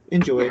just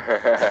enjoy.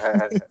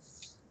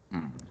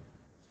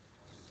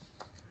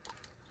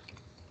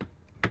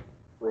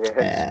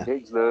 Yeah, she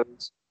digs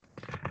those.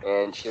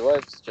 And she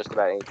loves just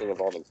about anything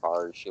involving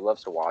cars. She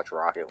loves to watch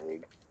Rocket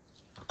League.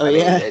 I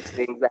mean, it's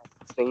things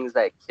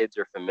that kids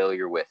are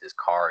familiar with is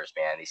cars,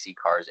 man. They see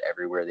cars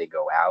everywhere they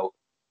go out.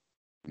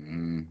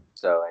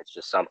 So it's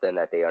just something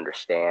that they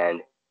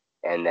understand.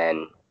 And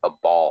then a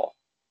ball.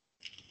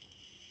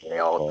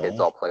 Kids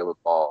all play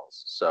with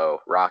balls. So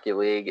Rocket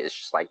League is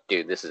just like,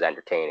 dude, this is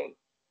entertaining.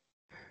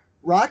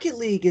 Rocket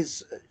League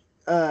is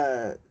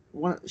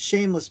one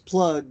shameless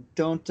plug.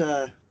 Don't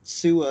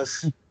sue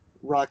us,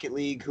 Rocket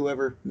League,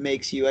 whoever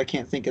makes you. I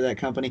can't think of that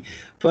company,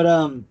 but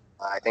I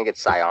think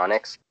it's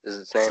Psyonix. Is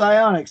its name?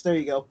 Psyonix. There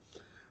you go.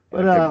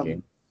 But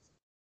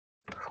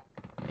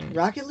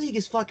Rocket League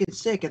is fucking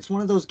sick. It's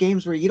one of those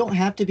games where you don't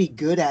have to be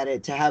good at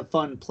it to have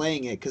fun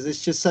playing it because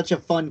it's just such a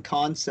fun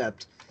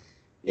concept.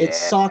 Yeah. It's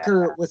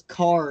soccer with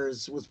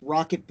cars, with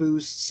rocket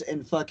boosts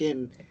and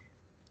fucking.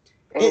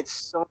 And it's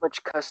so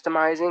much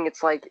customizing.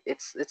 It's like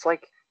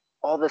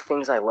all the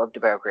things I loved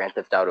about Grand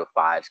Theft Auto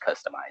 5's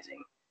customizing.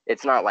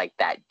 It's not like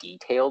that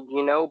detailed,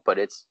 but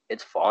it's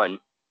fun.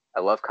 I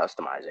love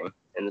customizing,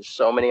 and there's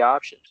so many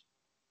options.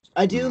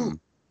 I do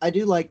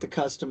like the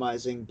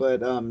customizing,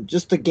 but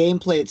just the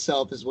gameplay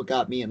itself is what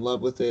got me in love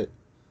with it.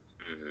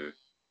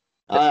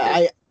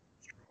 I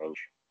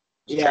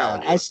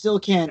still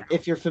can't.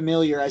 If you're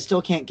familiar, I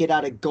still can't get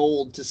out of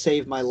gold to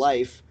save my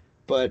life,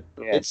 but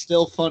it's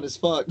still fun as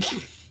fuck.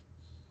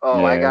 Oh,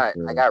 yeah,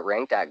 I got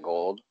ranked at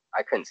gold.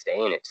 I couldn't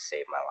stay in it to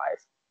save my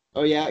life.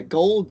 Oh yeah,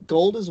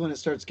 gold is when it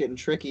starts getting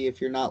tricky if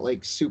you're not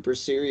like super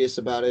serious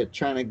about it,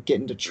 trying to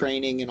get into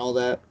training and all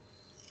that.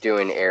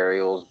 Doing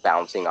aerials,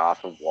 bouncing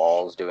off of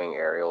walls, doing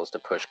aerials to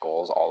push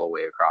goals all the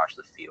way across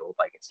the field.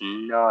 Like, it's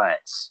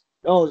nuts.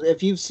 Oh,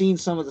 if you've seen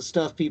some of the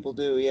stuff people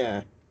do,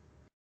 yeah.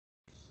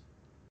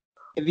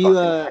 Have you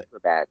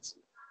acrobats.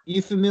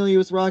 You familiar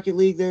with Rocket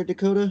League there,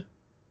 Dakota?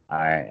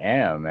 I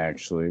am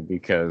actually,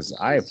 because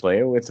I play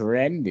it with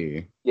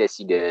Randy. Yes,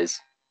 he does.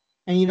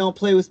 And you don't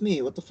play with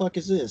me. What the fuck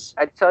is this?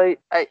 I tell you,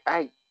 I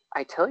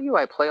tell you,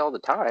 I play all the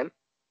time.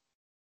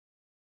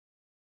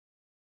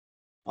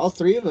 All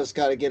three of us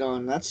got to get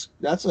on. That's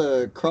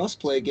a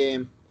cross-play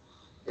game.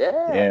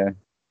 Yeah. Yeah.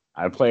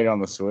 I played on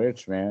the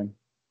Switch, man.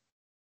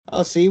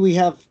 Oh, see, we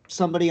have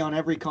somebody on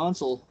every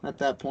console at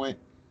that point.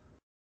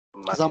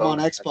 Because I'm on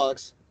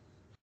Xbox.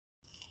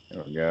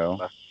 There we go.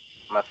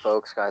 My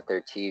folks got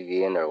their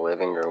TV in their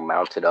living room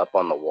mounted up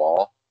on the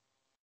wall,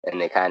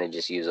 and they kind of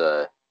just use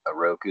a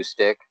Roku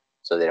stick,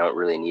 so they don't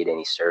really need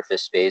any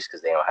surface space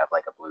because they don't have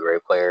like a Blu-ray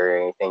player or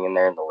anything in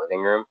there in the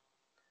living room.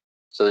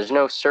 So there's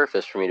no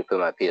surface for me to put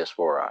my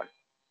PS4 on.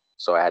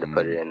 So I had to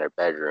put it in their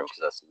bedroom because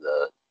that's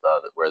the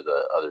where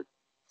the other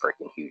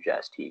freaking huge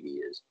ass TV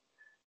is.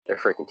 Their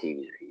freaking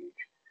TVs are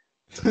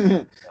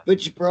huge.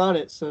 But you brought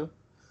it, so.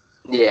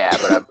 Yeah,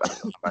 but I'm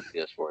on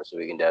PS4, so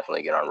we can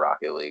definitely get on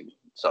Rocket League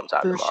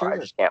sometime For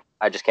tomorrow. sure.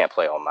 I just can't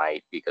play all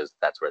night because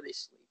that's where they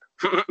sleep.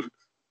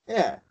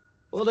 Yeah.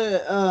 Well,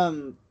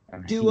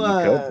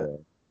 Dakota.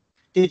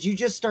 Did you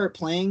just start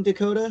playing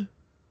Dakota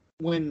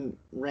when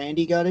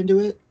Randy got into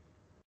it?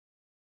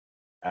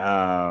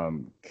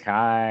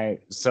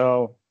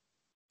 So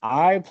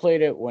I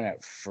played it when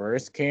it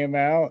first came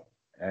out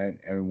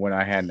and when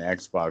I had an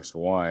Xbox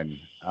One.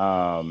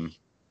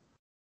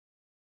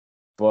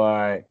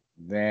 But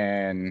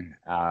then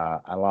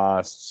I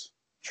lost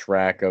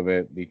track of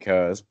it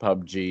because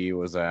PUBG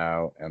was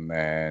out, and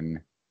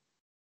then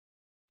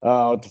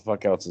what the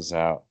fuck else is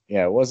out?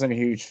 Yeah, I wasn't a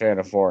huge fan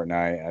of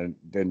Fortnite. I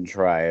didn't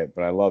try it,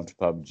 but I loved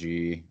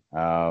PUBG.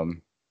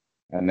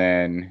 And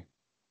then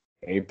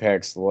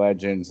Apex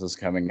Legends was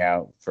coming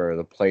out for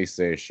the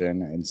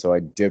PlayStation, and so I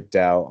dipped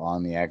out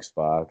on the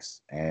Xbox,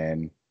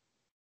 and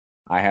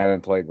I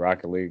haven't played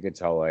Rocket League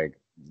until like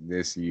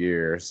this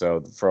year. So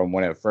from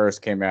when it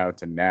first came out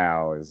to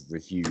now is the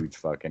huge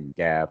fucking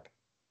gap.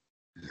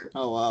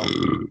 Oh wow.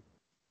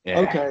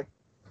 Yeah. Okay.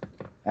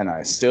 And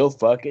I still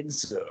fucking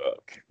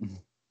suck.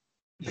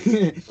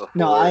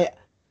 No,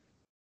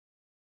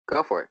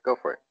 Go for it.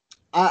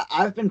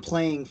 I've been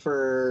playing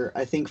for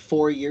I think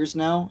 4 years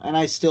now, and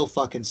I still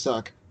fucking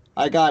suck.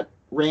 I got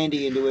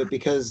Randy into it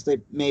because they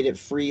made it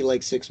free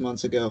like 6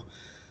 months ago.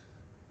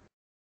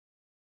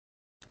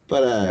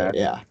 But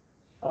yeah.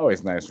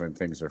 Always nice when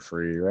things are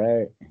free,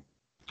 right?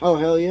 Oh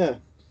hell yeah.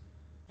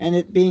 And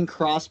it being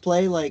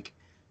crossplay, like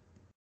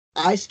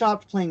I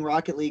stopped playing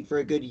Rocket League for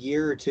a good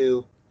year or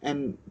two,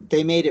 and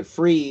they made it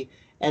free,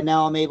 and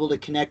now I'm able to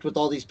connect with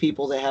all these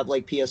people that have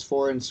like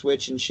PS4 and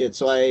Switch and shit.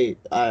 So I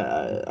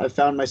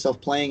found myself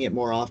playing it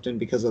more often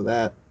because of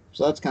that.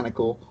 So that's kind of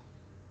cool.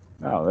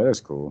 Oh, that is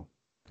cool.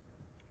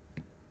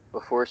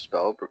 Before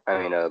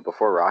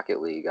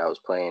Rocket League, I was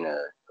playing a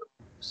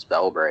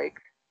Spellbreak,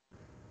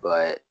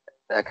 but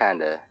it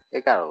got a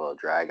little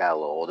dry, got a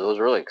little old. It was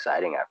really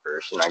exciting at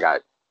first, and I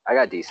got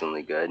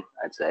decently good,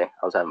 I'd say.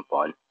 I was having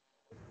fun.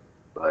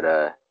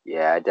 But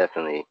yeah, I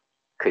definitely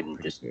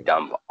couldn't just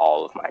dump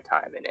all of my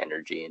time and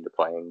energy into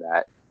playing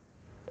that.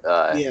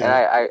 And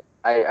I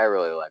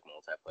really like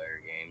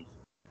multiplayer games.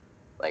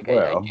 Like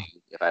I do,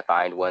 if I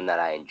find one that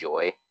I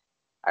enjoy,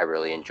 I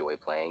really enjoy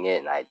playing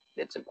it, and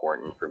it's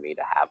important for me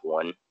to have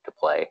one to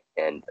play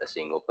and a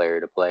single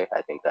player to play.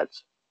 I think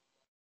that's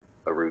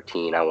a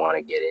routine I want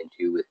to get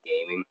into with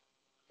gaming,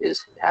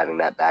 is having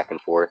that back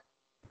and forth.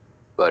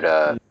 But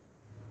I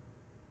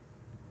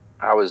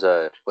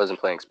wasn't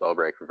playing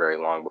Spellbreak for very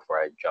long before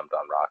I jumped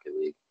on Rocket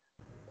League.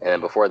 And then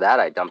before that,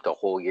 I dumped a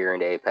whole year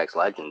into Apex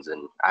Legends,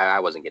 and I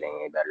wasn't getting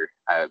any better.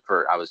 I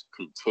was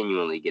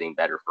continually getting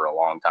better for a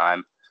long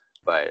time,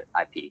 but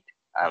I peaked.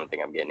 I don't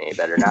think I'm getting any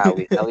better now,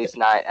 at least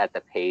not at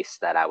the pace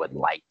that I would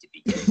like to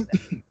be getting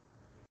better.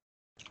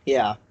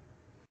 Yeah.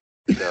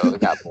 So it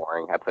got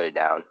boring. I put it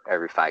down.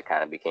 Every fight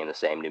kind of became the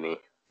same to me.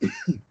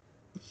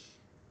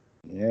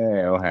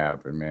 Yeah, it'll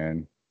happen,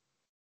 man.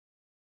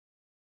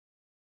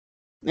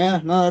 Yeah,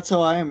 no, that's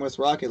how I am with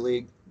Rocket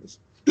League.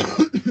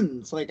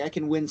 It's like I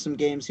can win some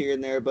games here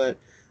and there, but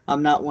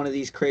I'm not one of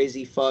these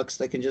crazy fucks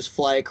that can just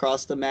fly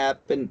across the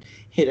map and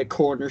hit a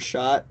corner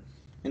shot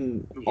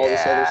and all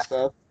this other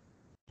stuff.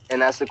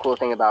 And that's the cool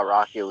thing about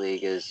Rocket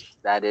League, is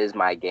that is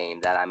my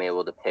game that I'm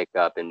able to pick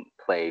up and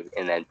play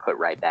and then put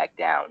right back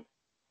down.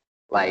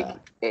 Like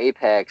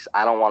Apex,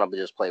 I don't want to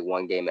just play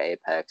one game of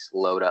Apex,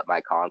 load up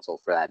my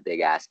console for that big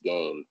ass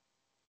game,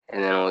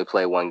 and then only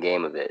play one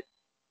game of it.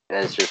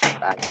 And it's just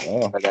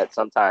that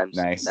sometimes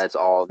that's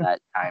all that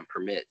time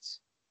permits.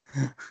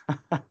 And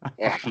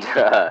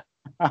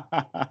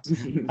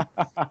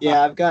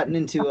yeah, I've gotten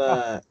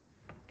into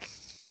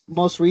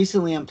most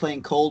recently I'm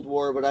playing Cold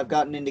War, but I've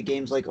gotten into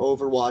games like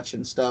Overwatch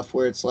and stuff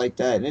where it's like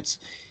that, and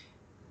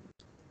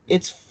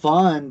it's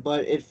fun,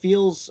 but it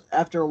feels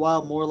after a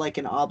while more like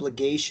an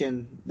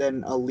obligation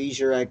than a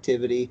leisure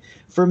activity.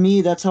 For me,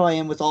 that's how I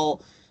am with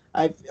all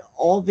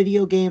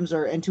video games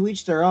are, and to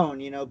each their own,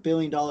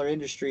 billion-dollar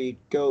industry,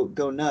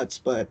 go nuts,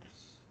 but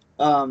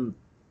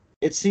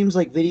it seems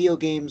like video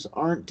games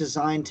aren't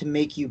designed to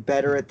make you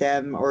better at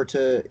them or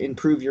to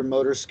improve your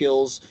motor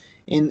skills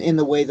in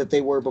the way that they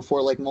were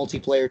before, like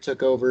multiplayer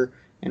took over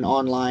and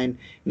online.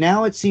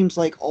 Now it seems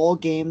like all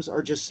games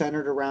are just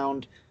centered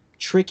around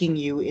tricking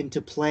you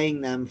into playing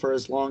them for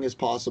as long as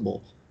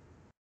possible.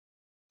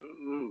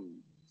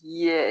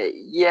 Yeah,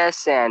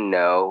 yes and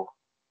no.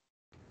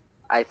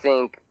 I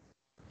think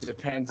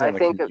depends on the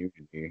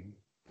community.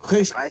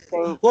 I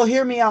think. Well,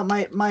 hear me out.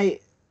 My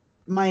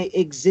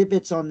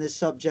exhibits on this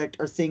subject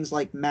are things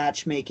like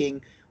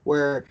matchmaking,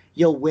 where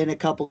you'll win a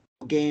couple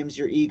games,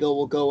 your ego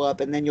will go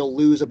up, and then you'll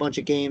lose a bunch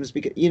of games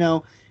because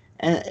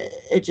and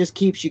it just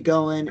keeps you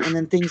going. And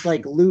then things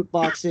like loot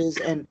boxes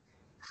and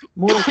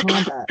Mortal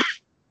Kombat.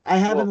 I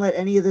haven't let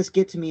any of this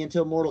get to me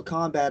until Mortal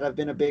Kombat. I've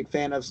been a big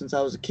fan of since I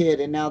was a kid,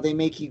 and now they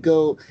make you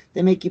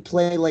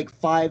play like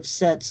 5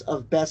 sets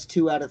of best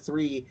 2 out of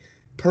 3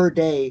 per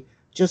day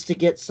just to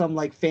get some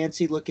like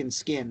fancy looking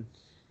skin.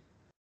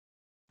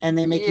 And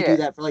they make you do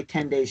that for like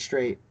 10 days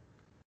straight.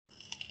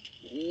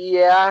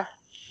 Yeah,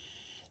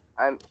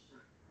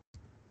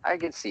 I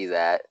could see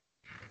that.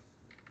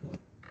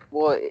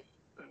 Well,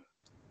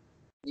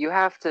 you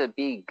have to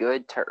be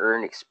good to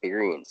earn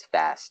experience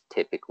fast,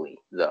 typically,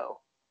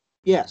 though.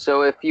 Yeah.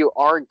 So if you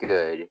are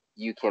good,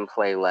 you can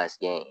play less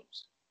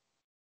games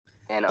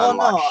and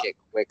unlock shit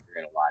quicker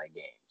in a lot of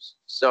games.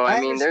 So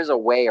I mean, there's a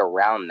way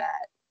around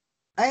that.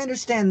 I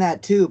understand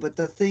that too, but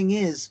the thing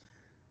is,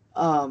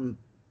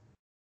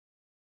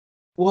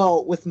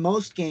 well, with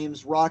most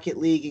games, Rocket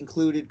League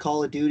included,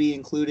 Call of Duty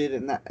included,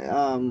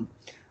 and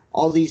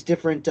all these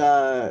different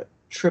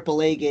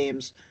AAA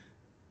games,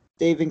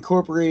 they've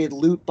incorporated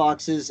loot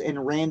boxes and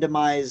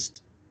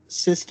randomized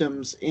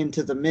systems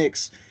into the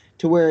mix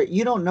to where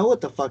you don't know what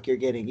the fuck you're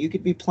getting. You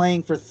could be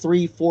playing for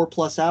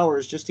 3-4+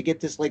 hours just to get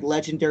this like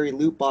legendary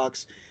loot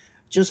box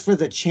just for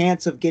the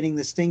chance of getting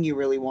this thing you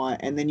really want,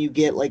 and then you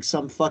get like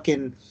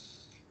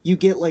you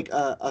get like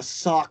a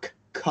sock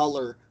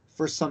color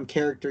for some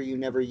character you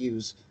never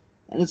use.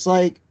 And it's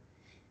like,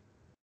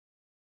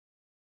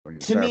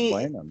 to me,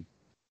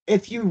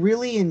 if you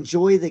really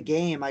enjoy the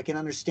game, I can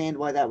understand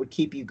why that would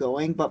keep you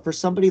going. But for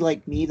somebody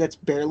like me that's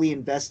barely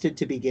invested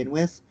to begin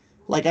with,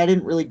 like I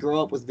didn't really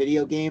grow up with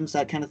video games,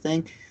 that kind of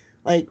thing.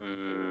 Like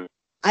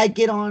I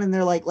get on and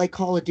they're like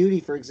Call of Duty,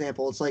 for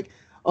example. It's like,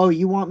 oh,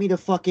 you want me to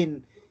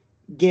fucking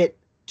get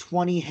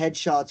 20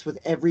 headshots with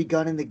every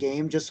gun in the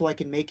game just so I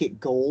can make it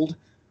gold?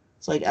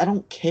 It's like, I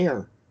don't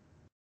care.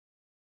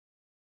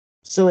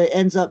 So it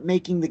ends up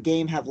making the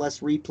game have less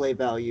replay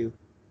value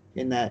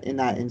in that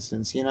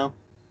instance, you know?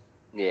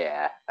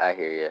 Yeah, I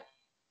hear you.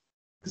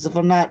 Because if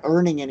I'm not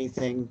earning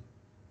anything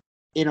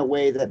in a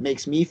way that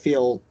makes me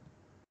feel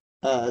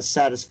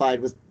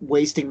satisfied with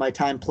wasting my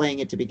time playing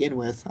it to begin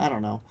with, I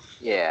don't know.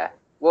 Yeah.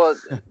 Well,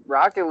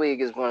 Rocket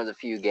League is one of the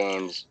few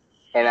games,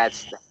 and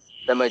that's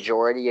the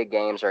majority of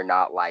games are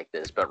not like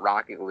this, but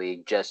Rocket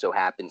League just so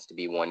happens to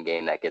be one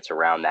game that gets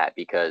around that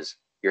because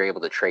you're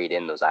able to trade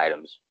in those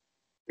items.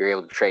 You're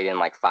able to trade in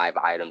like 5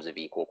 items of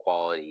equal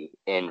quality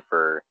in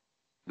for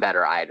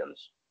better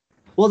items.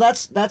 Well,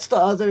 that's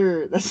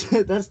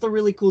the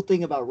really cool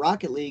thing about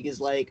Rocket League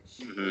is like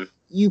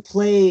you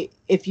play,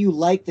 if you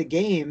like the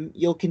game,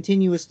 you'll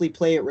continuously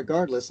play it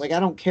regardless. Like I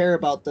don't care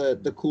about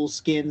the cool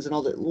skins and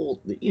all that.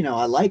 Well, you know,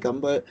 I like them,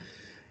 but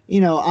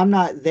you know, I'm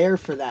not there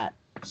for that.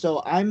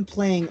 So I'm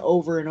playing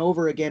over and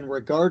over again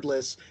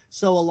regardless.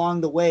 So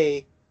along the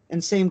way,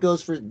 and same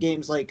goes for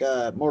games like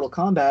Mortal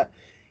Kombat,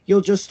 you'll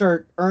just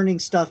start earning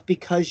stuff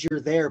because you're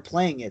there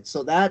playing it.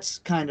 So that's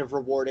kind of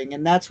rewarding,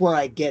 and that's where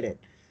I get it.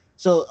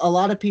 So a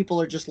lot of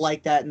people are just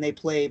like that, and they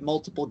play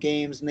multiple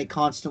games, and they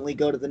constantly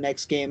go to the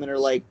next game, and are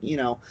like, you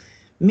know,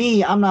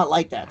 me, I'm not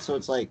like that. So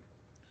it's like,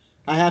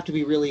 I have to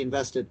be really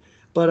invested.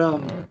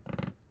 But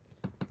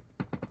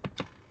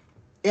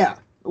yeah,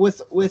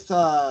 with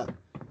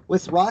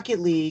Rocket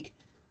League,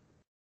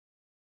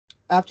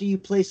 after you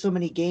play so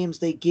many games,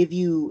 they give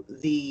you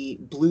the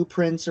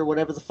blueprints or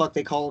whatever the fuck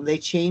they call them. They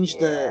change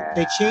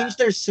they change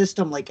their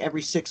system like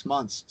every 6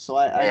 months. So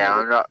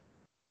I'm not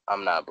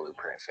a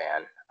blueprint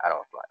fan. I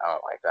don't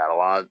like that a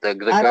lot. The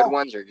good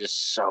ones are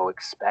just so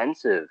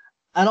expensive.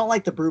 I don't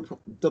like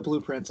the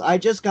blueprints. I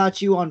just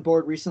got you on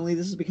board recently.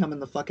 This is becoming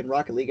the fucking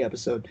Rocket League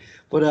episode,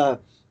 but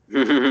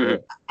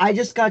I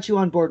just got you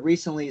on board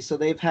recently. So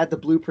they've had the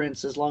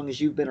blueprints as long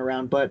as you've been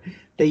around, but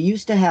they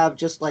used to have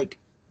just like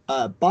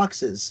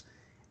boxes,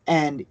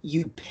 and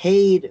you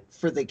paid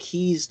for the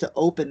keys to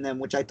open them,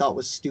 which I thought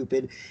was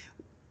stupid.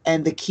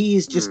 And the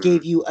keys just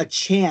gave you a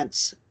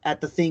chance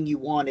at the thing you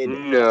wanted.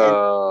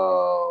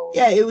 No.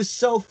 Yeah, it was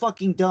so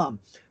fucking dumb.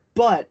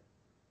 But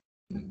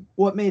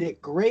what made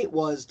it great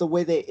was the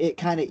way it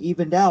kind of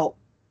evened out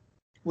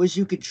was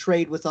you could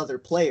trade with other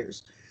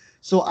players.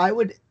 So I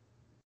would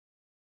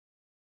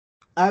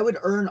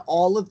earn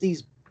all of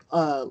these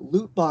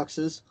loot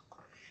boxes,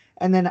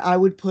 and then I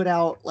would put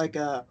out like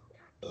a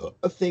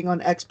thing on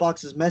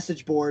Xbox's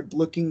message board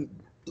looking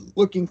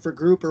for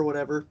group or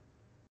whatever.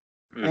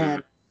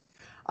 And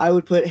I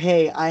would put,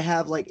 hey, I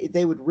have like,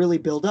 they would really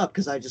build up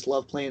because I just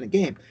love playing the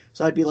game.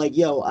 So I'd be like,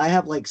 yo, I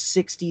have like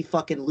 60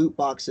 fucking loot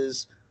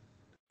boxes.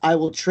 I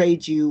will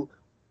trade you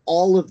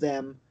all of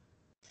them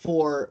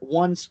for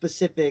one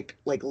specific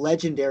like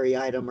legendary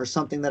item or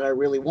something that I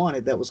really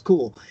wanted that was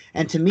cool.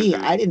 And to me,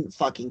 I didn't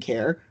fucking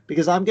care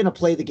because I'm going to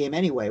play the game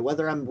anyway,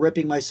 whether I'm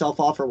ripping myself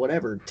off or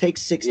whatever. Take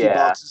 60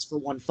 boxes for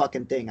one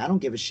fucking thing. I don't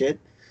give a shit.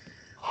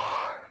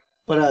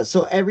 But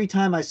so every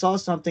time I saw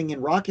something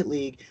in Rocket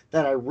League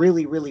that I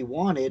really, really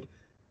wanted,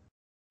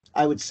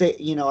 I would say,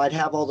 you know, I'd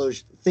have all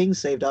those things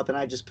saved up and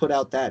I just put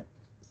out that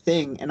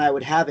thing and I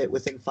would have it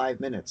within 5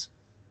 minutes.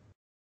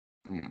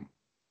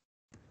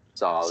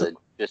 Solid.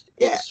 Just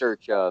in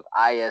search of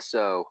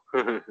ISO.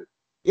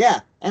 Yeah,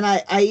 and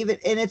I even,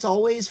 and it's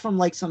always from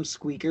like some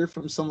squeaker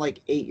from some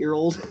like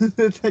 8-year-old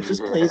that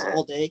just plays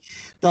all day.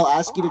 They'll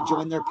ask you to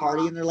join their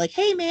party and they're like,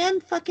 hey man,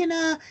 fucking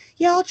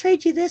yeah, I'll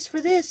trade you this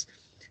for this.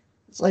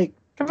 It's like,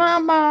 come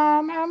on,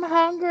 Mom, I'm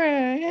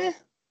hungry.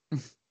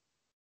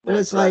 But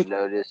it's like, I've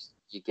noticed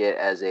you get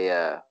as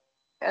a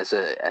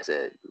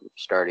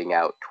starting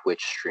out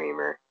Twitch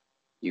streamer,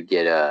 you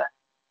get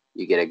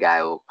you get a guy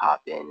who'll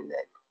pop in and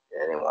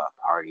then they want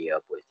to party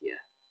up with you.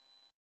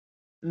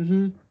 Mm-hmm.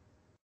 And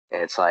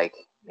it's like,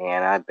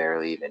 man, I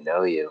barely even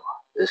know you.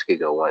 This could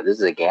go on. This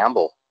is a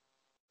gamble.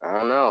 I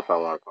don't know if I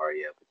want to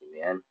party up with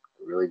you, man.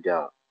 I really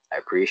don't. I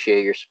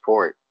appreciate your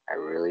support. I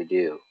really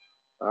do.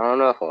 I don't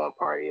know if I want to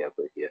party up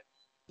with you.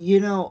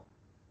 You know,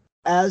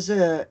 as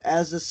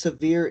a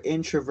severe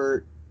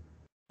introvert,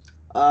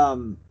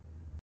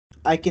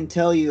 I can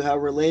tell you how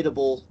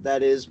relatable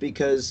that is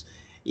because,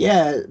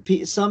 yeah,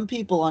 some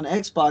people on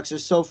Xbox are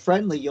so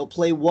friendly. You'll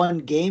play one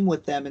game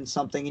with them and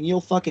something, and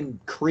you'll fucking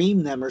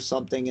cream them or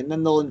something, and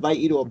then they'll invite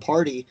you to a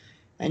party,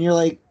 and you're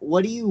like,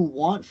 "What do you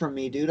want from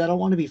me, dude? I don't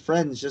want to be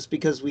friends just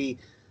because we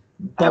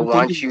I bump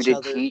want into you each to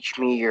other." teach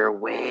me your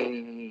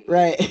way.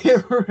 Right,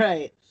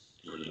 right.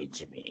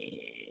 Teach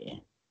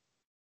me.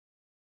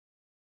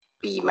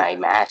 Be my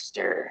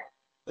master.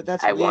 But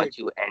that's I weird. want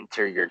to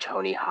enter your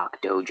Tony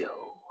Hawk dojo.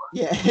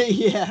 Yeah,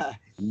 yeah.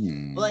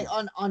 Hmm. Like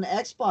on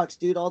Xbox,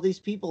 dude, all these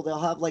people, they'll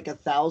have like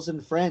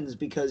 1,000 friends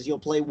because you'll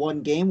play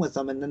one game with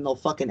them and then they'll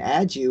fucking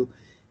add you.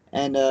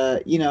 And,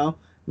 you know,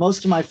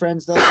 most of my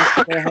friends, they'll just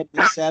go ahead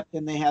and accept,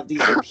 and they have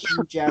these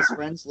huge ass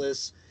friends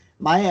lists.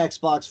 My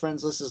Xbox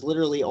friends list is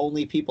literally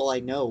only people I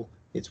know.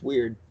 It's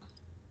weird.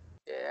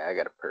 Yeah, I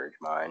gotta purge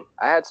mine.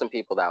 I had some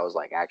people that I was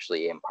like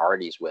actually in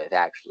parties with,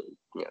 actually,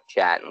 you know,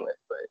 chatting with,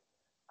 but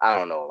I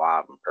don't know a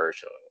lot of them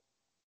personally.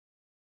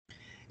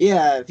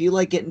 Yeah, if you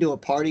like get into a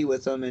party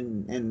with them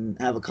and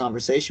have a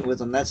conversation with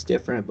them, that's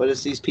different. But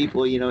it's these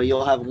people, you know,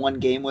 you'll have one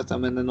game with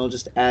them and then they'll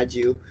just add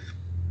you.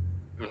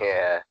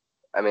 Yeah.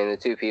 I mean, the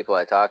two people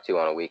I talk to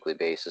on a weekly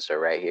basis are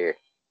right here.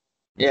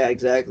 Yeah,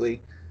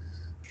 exactly.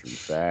 True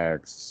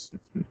facts.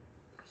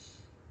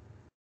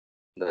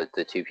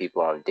 The two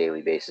people on a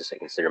daily basis I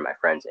consider my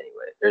friends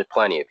anyway. There's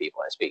plenty of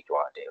people I speak to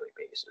on a daily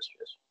basis.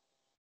 Just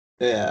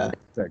Yeah.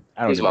 Like,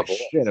 I don't These give a my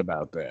boys. shit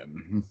about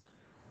them.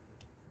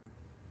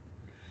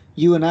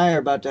 You and I are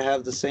about to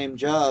have the same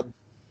job.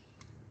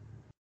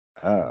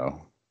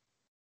 Oh.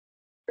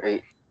 Are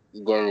you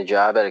getting a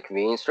job at a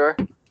convenience store?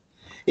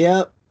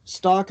 Yep.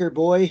 Stalker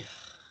boy.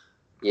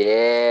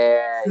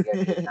 Yeah. You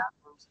gotta get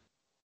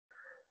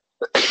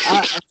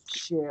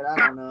Shit, I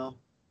don't know.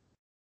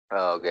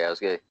 Oh, okay. I was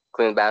gonna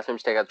clean the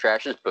bathrooms, take out the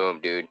trashes.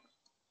 Boom, dude.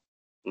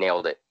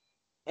 Nailed it.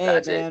 Hey,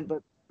 That's man,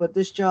 but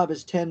this job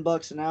is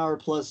 $10 an hour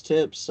plus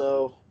tips,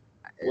 so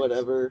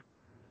whatever.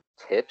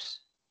 Tips?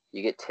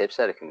 You get tips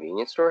at a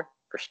convenience store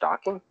for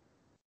stocking?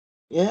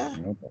 Yeah.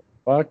 What the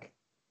fuck?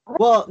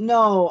 Well,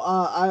 no,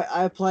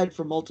 I applied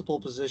for multiple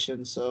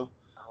positions, so.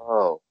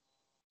 Oh.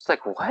 It's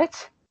like,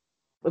 what?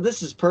 But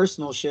this is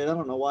personal shit. I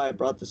don't know why I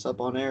brought this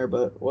up on air,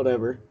 but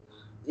whatever.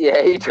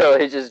 Yeah, you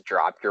totally just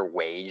dropped your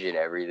wage and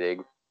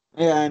everything.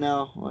 Yeah, I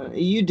know.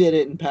 You did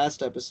it in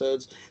past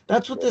episodes.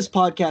 That's what this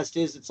podcast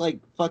is. It's like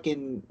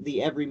fucking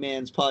the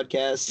Everyman's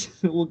podcast.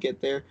 We'll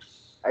get there.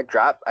 I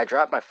dropped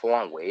my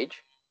full-on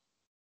wage.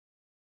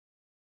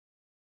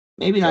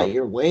 Maybe not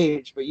your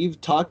wage, but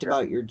you've talked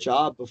about your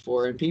job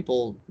before, and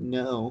people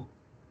know.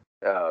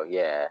 Oh,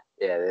 yeah.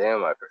 Yeah, they know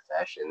my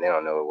profession. They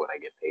don't know what I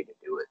get paid to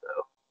do it,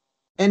 though.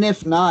 And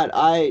if not,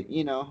 I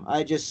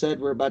just said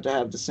we're about to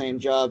have the same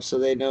job, so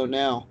they know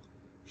now.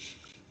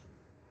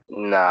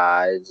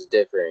 Nah, it's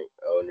different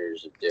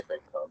owners of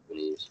different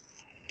companies.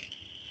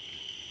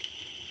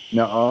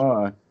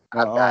 No,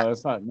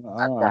 that's not.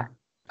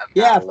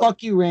 Yeah,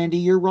 fuck you, Randy.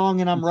 You're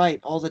wrong and I'm right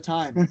all the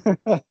time.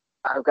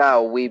 I've got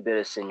a wee bit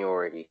of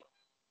seniority.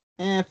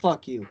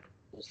 Fuck you.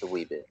 Just a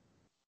wee bit.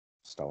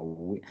 Just a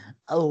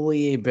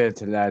wee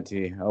bit,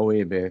 laddie. A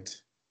wee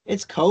bit.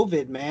 It's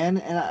COVID, man,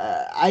 and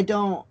I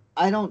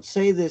don't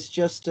say this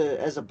just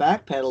as a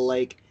backpedal.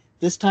 Like,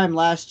 this time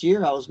last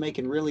year, I was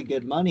making really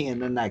good money,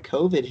 and then that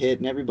COVID hit,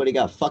 and everybody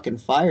got fucking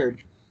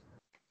fired.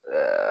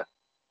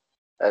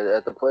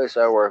 At the place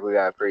I work, we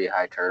got a pretty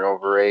high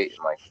turnover rate.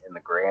 Like, in the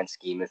grand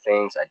scheme of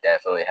things, I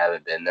definitely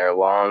haven't been there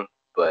long,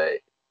 but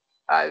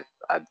I've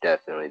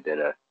definitely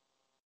been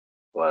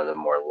one of the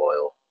more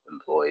loyal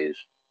employees.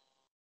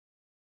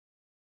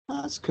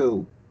 Oh, that's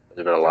cool.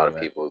 There's been a lot of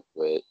people who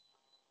quit.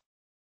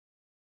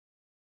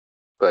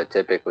 But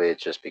typically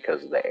it's just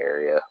because of the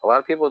area. A lot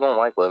of people don't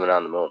like living out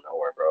in the middle of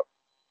nowhere, bro.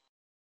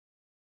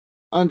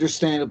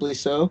 Understandably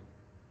so.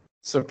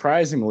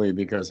 Surprisingly,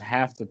 because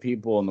half the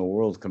people in the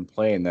world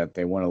complain that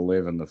they want to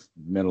live in the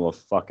middle of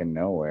fucking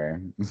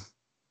nowhere.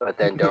 But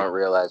then don't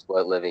realize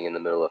what living in the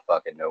middle of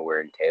fucking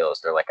nowhere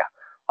entails. They're like,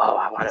 oh,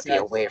 I want to be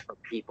away from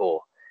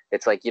people.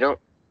 It's like, you don't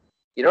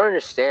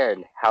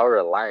understand how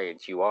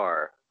reliant you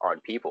are on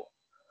people.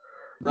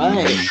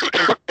 Right.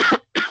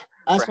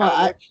 That's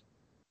why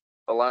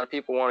a lot of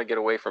people want to get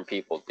away from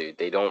people, dude.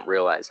 They don't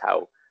realize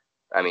how,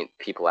 I mean,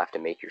 people have to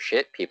make your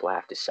shit. People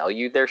have to sell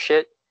you their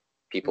shit.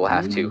 People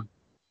have to,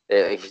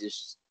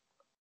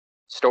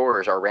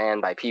 stores are ran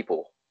by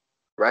people.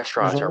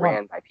 Restaurants are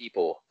ran by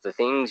people. The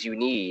things you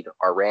need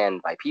are ran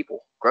by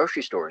people.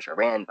 Grocery stores are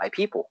ran by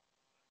people.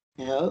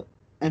 Yeah.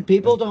 And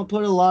people don't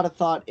put a lot of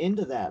thought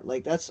into that.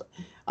 Like,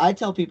 I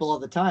tell people all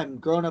the time,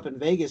 growing up in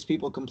Vegas,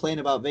 people complain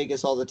about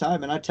Vegas all the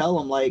time. And I tell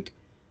them, like,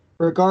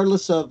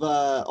 regardless of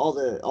all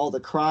the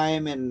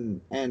crime and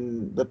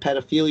the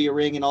pedophilia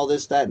ring and all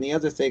this, that, and the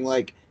other thing,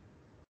 like,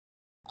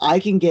 I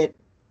can get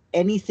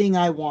anything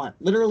I want,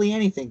 literally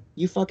anything.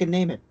 You fucking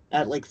name it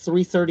at like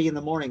 3:30 in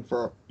the morning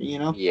for, you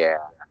know? Yeah.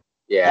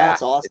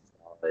 That's awesome.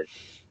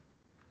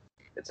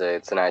 It's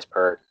a nice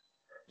perk.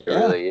 It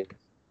really is.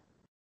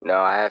 No,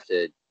 I have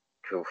to.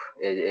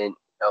 A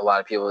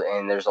lot of people,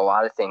 and there's a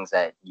lot of things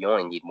that you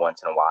only need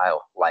once in a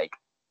while, like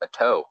a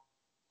tow.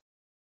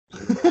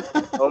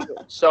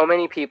 So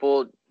many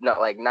people,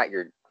 not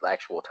your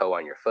actual toe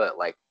on your foot,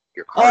 like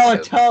your car. Oh,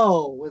 a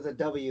toe with a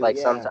W. Like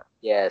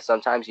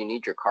sometimes you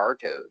need your car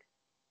towed.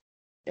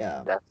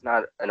 Yeah. That's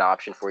not an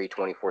option for you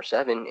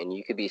 24/7, and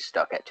you could be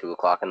stuck at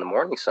 2:00 in the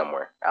morning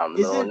somewhere out in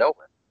the middle of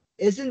nowhere.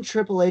 Isn't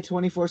AAA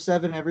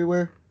 24/7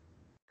 everywhere?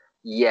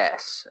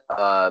 Yes,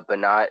 but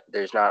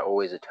there's not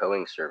always a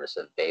towing service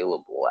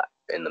available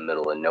in the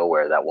middle of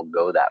nowhere that will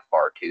go that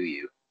far to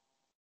you.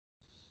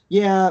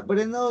 Yeah, but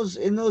in those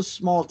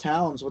small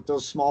towns with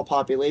those small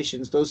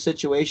populations, those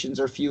situations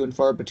are few and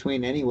far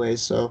between anyway,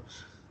 so.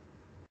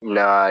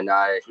 No,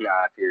 not if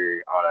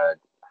you're on a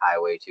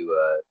highway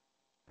to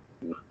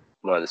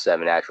one of the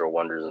 7 natural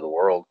wonders of the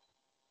world.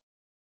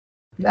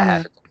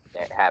 That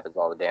happens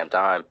all the damn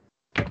time.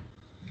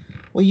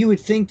 Well, you would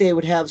think they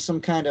would have some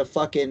kind of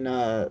fucking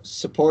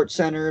support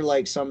center,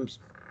 like something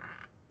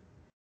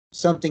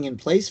in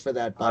place for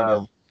that by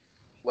now.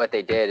 What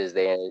they did is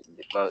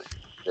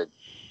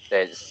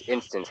this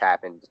instance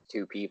happened to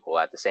 2 people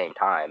at the same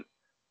time.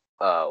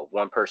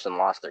 One person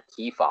lost their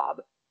key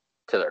fob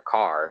to their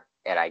car,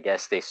 and I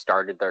guess they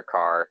started their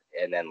car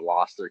and then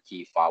lost their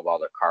key fob while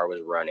their car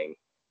was running,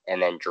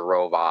 and then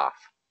drove off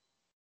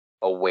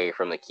away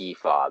from the key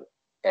fob,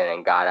 and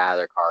then got out of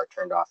their car,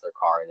 turned off their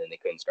car, and then they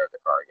couldn't start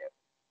their car again.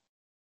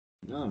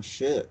 Oh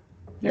shit!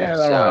 Yeah,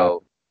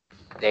 so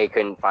they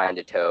couldn't find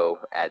a tow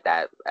at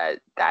that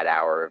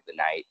hour of the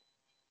night,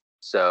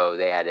 so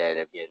they had to end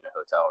up getting a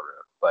hotel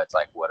room. But it's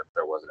like, what if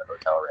there wasn't a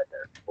hotel right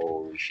there?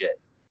 Holy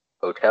shit!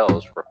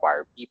 Hotels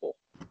require people.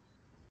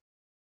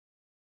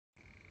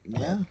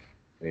 Yeah,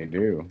 they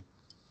do.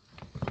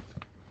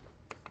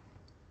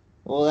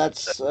 Well,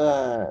 that's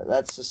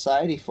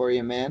society for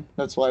you, man.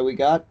 That's why we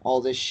got all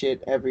this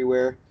shit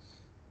everywhere.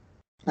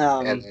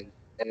 And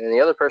then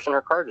the other person,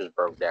 her car just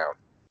broke down.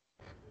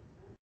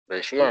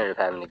 But she ended up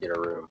having to get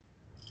a room.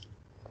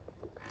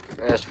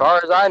 And as far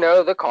as I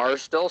know, the car's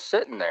still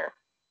sitting there.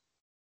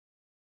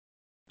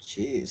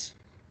 Jeez.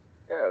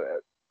 Yeah,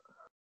 man.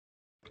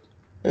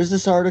 There's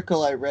this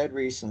article I read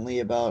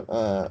recently about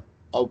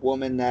a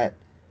woman that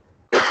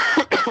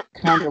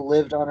kind of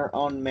lived on her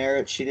own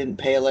merit. She didn't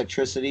pay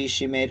electricity.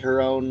 She made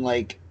her own,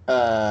 like,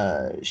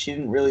 she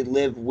didn't really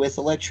live with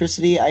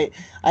electricity.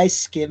 I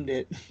skimmed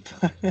it.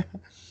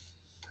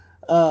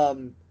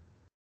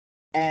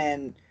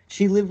 And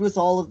she lived with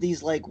all of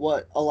these, like,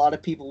 what a lot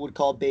of people would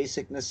call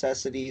basic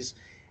necessities.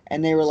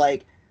 And they were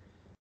like,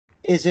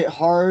 is it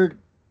hard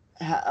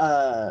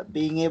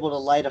being able to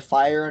light a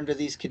fire under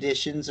these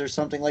conditions or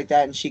something like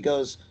that? And she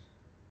goes,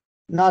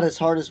 not as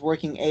hard as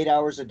working 8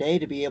 hours a day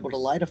to be able to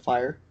light a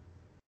fire.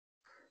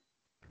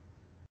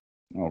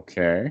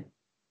 Okay.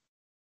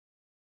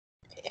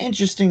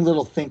 Interesting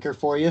little thinker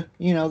for you.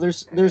 You know,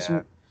 there's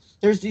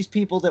these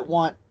people that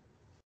want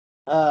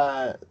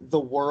the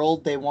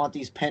world. They want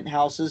these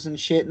penthouses and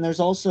shit. And there's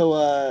also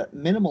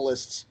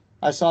minimalists.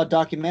 I saw a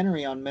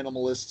documentary on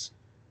minimalists.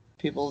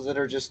 People that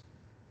are just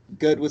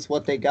good with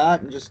what they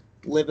got and just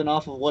living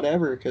off of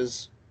whatever,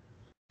 because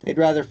they'd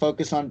rather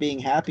focus on being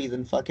happy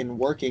than fucking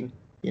working,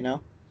 you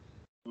know?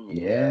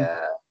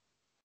 Yeah.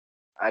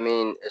 I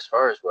mean, as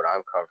far as what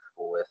I'm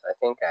comfortable with, I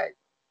think I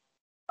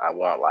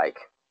want, like,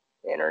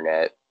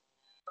 internet,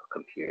 a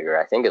computer.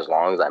 I think as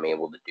long as I'm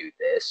able to do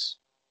this,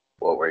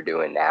 what we're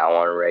doing now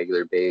on a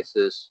regular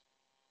basis,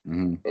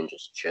 and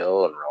just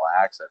chill and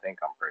relax, I think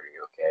I'm pretty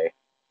okay.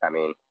 I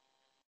mean,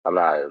 I'm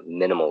not a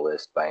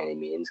minimalist by any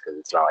means, because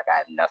it's not like I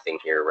have nothing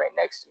here right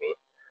next to me.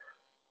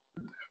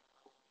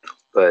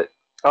 But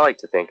I like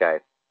to think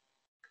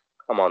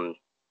I'm on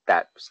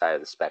that side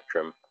of the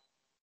spectrum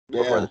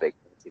before the big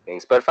fancy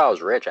things. But if I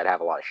was rich, I'd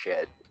have a lot of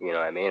shit. You know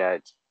what I mean? I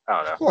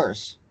don't know. Of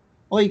course.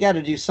 Well, you got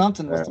to do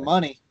something with the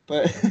money,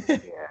 but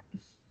yeah.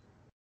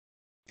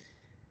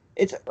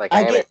 It's like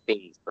I am a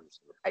things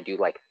person. I do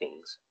like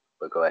things,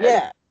 but go ahead.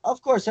 Yeah, of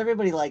course,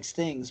 everybody likes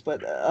things,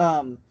 but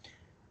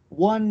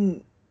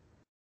one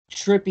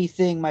trippy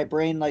thing my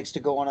brain likes to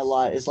go on a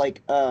lot is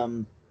like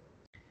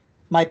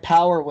my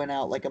power went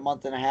out like a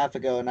month and a half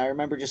ago, and I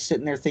remember just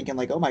sitting there thinking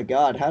like, oh my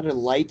god, how do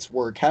lights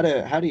work? How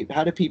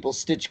do people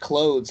stitch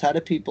clothes? How do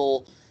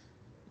people,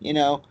 you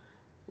know,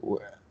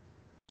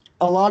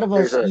 a lot of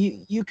us,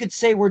 you could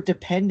say we're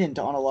dependent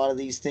on a lot of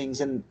these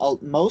things, and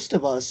most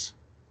of us,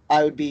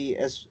 I would be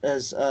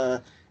as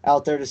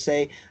out there to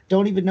say,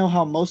 don't even know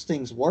how most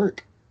things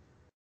work.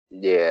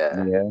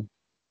 Yeah.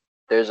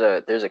 There's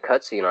a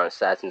cutscene on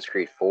Assassin's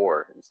Creed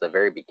 4. It's the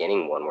very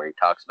beginning one where he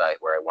talks about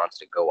where he wants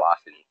to go off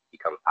and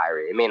become a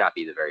pirate. It may not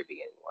be the very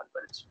beginning one,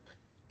 but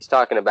he's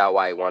talking about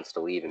why he wants to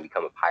leave and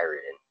become a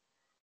pirate.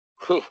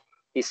 And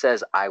He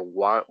says, I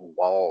want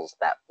walls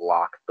that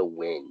block the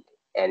wind.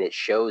 And it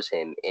shows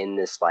him in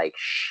this like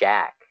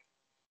shack.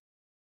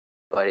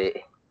 But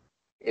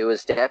it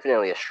was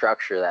definitely a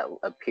structure that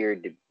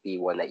appeared to be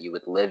one that you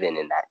would live in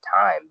that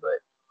time,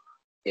 but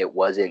it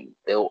wasn't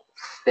built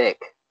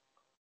thick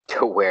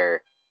to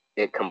where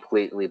it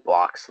completely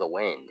blocks the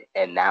wind.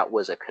 And that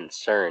was a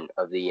concern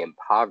of the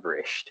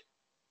impoverished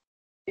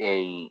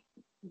in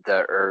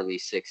the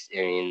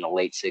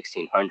late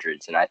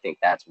 1600s. And I think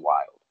that's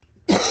wild.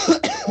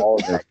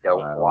 Walls that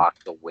don't block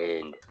the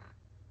wind.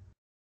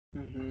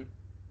 Mm-hmm.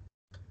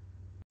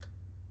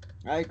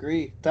 I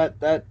agree.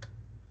 That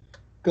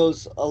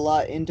goes a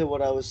lot into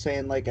what I was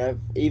saying. Like, I've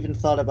even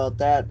thought about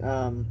that.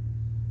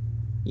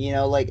 You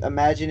know, like,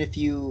 imagine if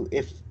you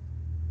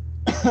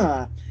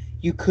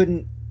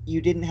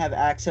didn't have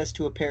access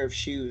to a pair of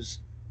shoes.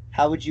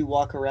 How would you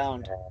walk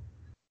around?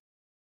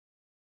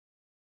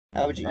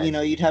 How would you,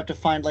 you'd have to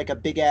find like a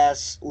big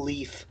ass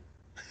leaf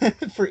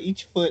for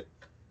each foot.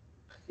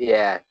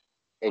 Yeah,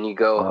 and you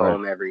go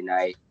home every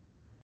night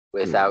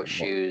without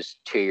shoes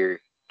to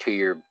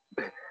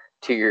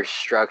your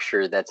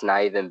structure that's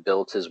not even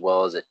built as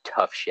well as a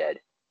tough shed.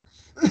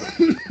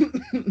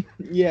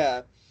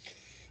 Yeah.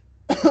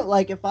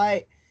 Like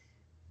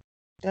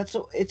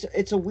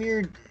it's a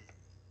weird,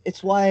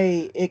 it's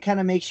why it kind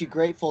of makes you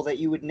grateful that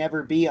you would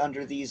never be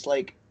under these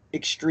like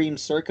extreme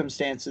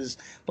circumstances.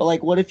 But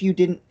like, what if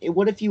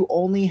you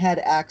only had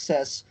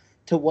access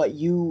to what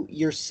you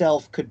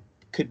yourself could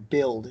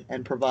build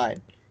and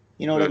provide?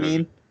 You know what I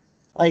mean?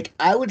 Like,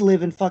 I would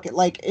live in fucking,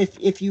 like,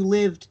 if you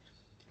lived,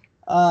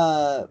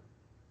 I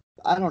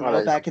don't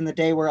know, back in the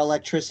day where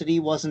electricity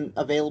wasn't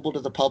available to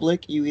the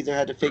public, you either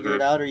had to figure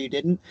it out or you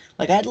didn't.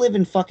 Like, I'd live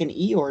in fucking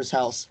Eeyore's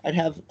house. I'd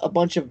have a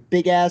bunch of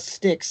big-ass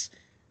sticks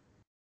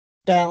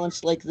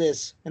balanced like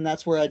this, and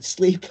that's where I'd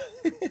sleep.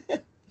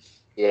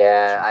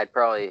 Yeah, I'd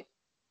probably,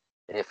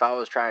 if I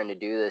was trying to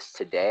do this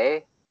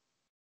today,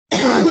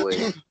 I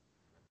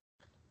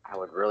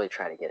would really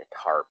try to get a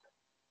tarp.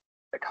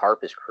 A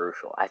tarp is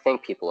crucial. I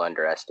think people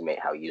underestimate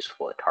how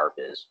useful a tarp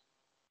is.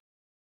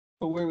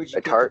 But where would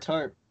you get the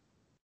tarp?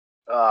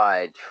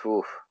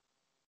 You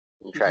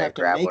try to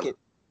grab one. It.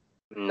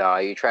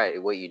 No,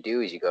 what you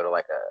do is you go to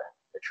like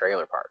a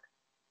trailer park.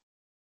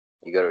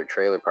 You go to a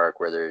trailer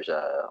park where there's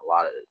a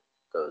lot of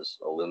those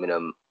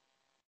aluminum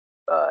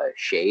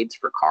shades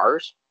for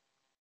cars.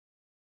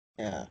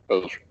 Yeah.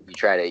 And you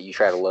try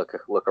to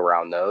look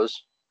around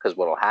those, because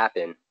what'll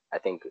happen, I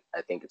think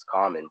it's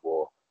common.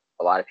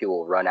 A lot of people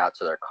will run out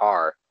to their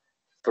car,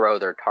 throw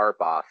their tarp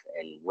off,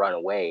 and run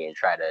away and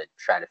try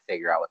to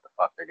figure out what the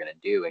fuck they're gonna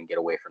do and get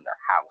away from their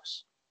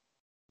house.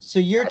 So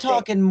you're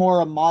talking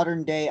more a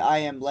modern day I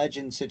Am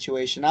Legend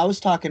situation. I was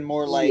talking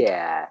more like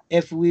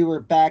if we were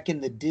back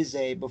in the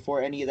Disney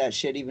before any of that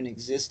shit even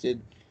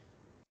existed.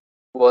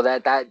 Well,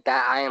 that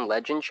I Am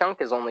Legend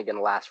chunk is only going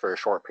to last for a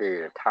short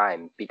period of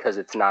time, because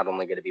it's not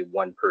only going to be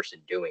one person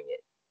doing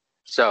it.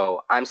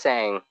 So I'm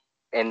saying,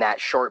 in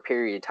that short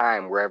period of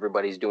time where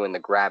everybody's doing the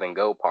grab and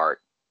go part,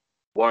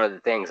 one of the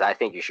things I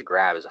think you should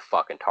grab is a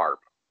fucking tarp,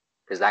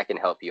 because that can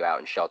help you out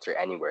and shelter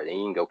anywhere. Then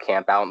you can go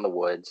camp out in the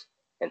woods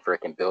and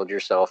frickin' build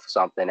yourself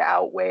something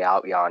way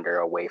out yonder,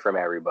 away from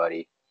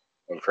everybody,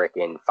 and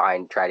frickin'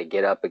 try to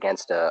get up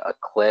against a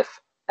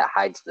cliff that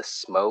hides the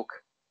smoke,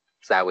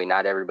 so that way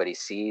not everybody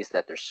sees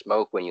that there's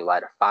smoke when you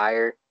light a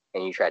fire,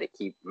 and you try to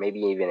keep, maybe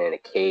even in a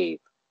cave.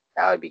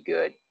 That would be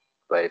good.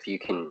 But if you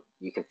can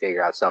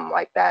figure out something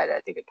like that,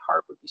 I think a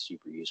tarp would be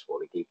super useful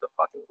to keep the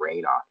fucking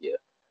rain off you.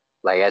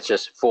 Like, that's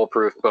just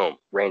foolproof. Boom,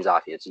 rain's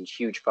off you. It's a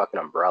huge fucking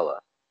umbrella,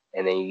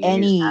 and then you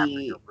use that for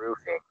your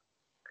roofing.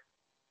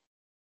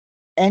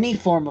 Any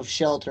form of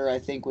shelter, I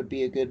think, would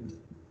be a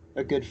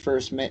good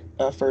first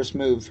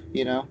move.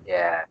 You know?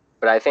 Yeah,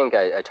 but I think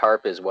a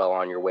tarp is well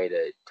on your way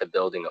to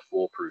building a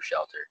foolproof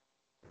shelter.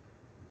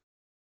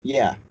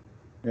 Yeah.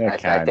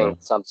 I think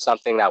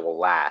something that will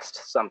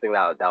last, something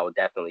that will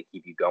definitely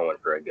keep you going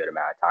for a good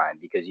amount of time,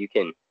 because you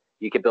can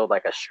build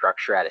like a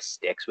structure out of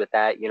sticks with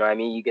that. You know what I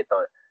mean? You get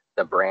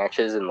the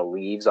branches and the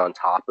leaves on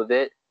top of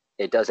it.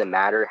 It doesn't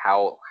matter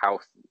how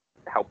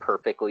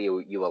perfectly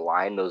you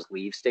align those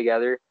leaves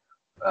together,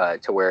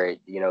 to where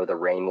the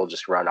rain will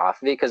just run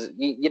off of it, because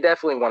you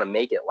definitely want to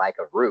make it like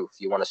a roof.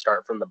 You want to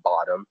start from the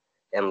bottom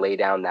and lay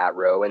down that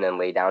row, and then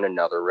lay down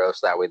another row,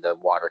 so that way the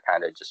water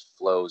kind of just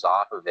flows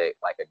off of it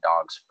like a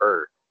dog's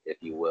fur, if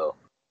you will.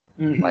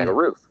 Like a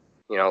roof,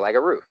 like a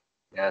roof.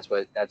 And that's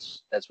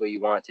what you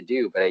want it to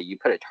do. But you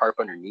put a tarp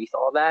underneath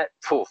all that,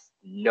 poof,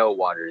 no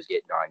water is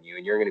getting on you,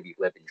 and you're going to be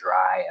living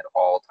dry at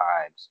all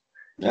times.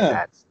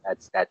 Yeah.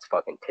 That's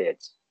fucking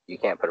tits. You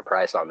can't put a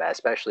price on that,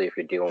 especially if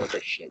you're dealing with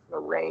this shit in the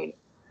rain.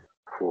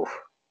 Poof.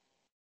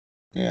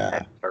 Yeah.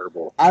 That's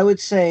terrible. I would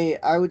say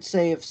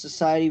if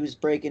society was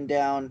breaking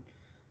down,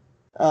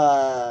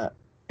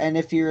 and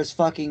if you're as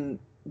fucking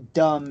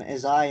dumb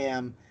as I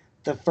am,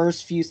 the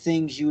first few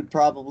things you would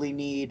probably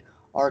need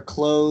are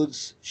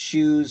clothes,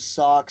 shoes,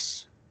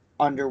 socks,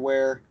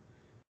 underwear.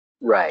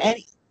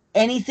 Right.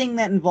 Anything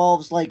that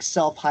involves like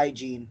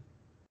self-hygiene.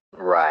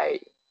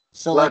 Right.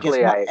 So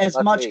luckily, like as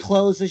much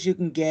clothes as you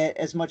can get,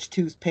 as much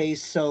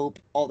toothpaste, soap,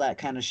 all that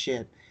kind of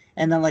shit,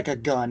 and then like a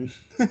gun.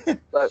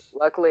 But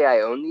luckily, I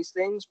own these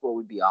things. What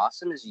would be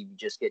awesome is you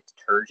just get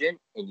detergent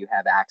and you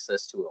have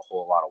access to a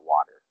whole lot of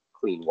water,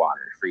 clean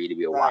water, for you to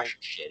be able to wash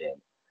your shit in.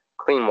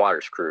 Clean water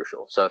is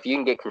crucial. So if you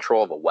can get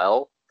control of a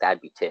well,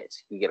 that'd be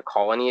tits. You get a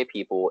colony of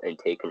people and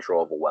take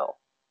control of a well.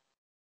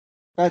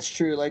 That's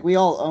true. Like, we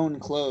all own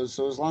clothes,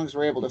 so as long as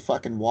we're able to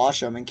fucking wash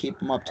them and keep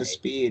them up to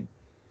speed.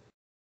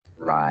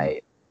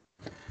 Right.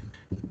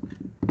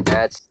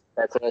 That's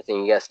another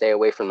thing. You gotta stay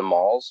away from the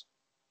malls.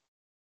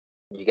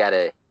 You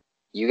gotta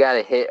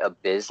hit a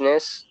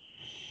business.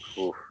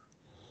 Oof.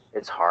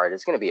 It's hard.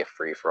 It's gonna be a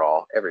free for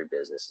all. Every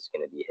business is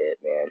gonna be hit,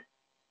 man.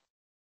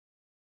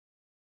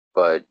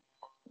 But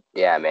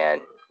yeah,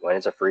 man. When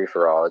it's a free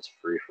for all, it's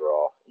free for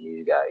all.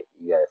 You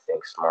gotta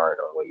think smart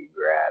on what you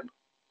grab.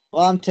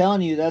 Well, I'm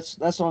telling you, that's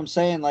what I'm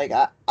saying. Like,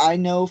 I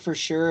know for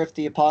sure if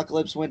the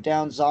apocalypse went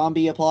down,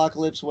 zombie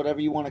apocalypse, whatever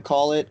you want to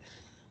call it,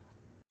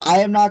 I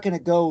am not going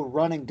to go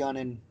running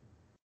gunning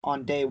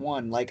on day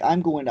one. Like,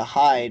 I'm going to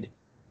hide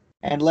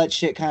and let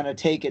shit kind of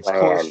take its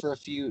course for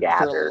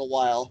a little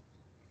while.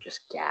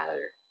 Just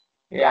gather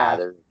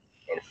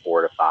and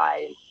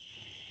fortify.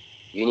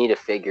 You need to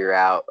figure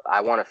out.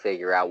 I want to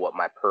figure out what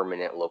my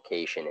permanent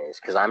location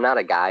is, because I'm not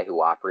a guy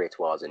who operates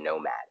well as a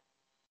nomad.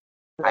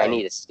 Right. I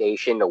need a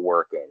station to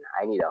work in.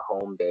 I need a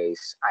home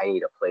base. I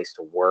need a place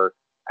to work.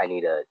 I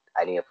need a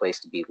place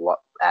to be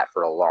at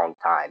for a long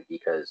time,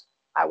 because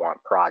I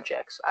want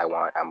projects.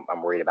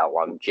 I'm worried about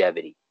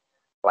longevity.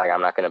 Like,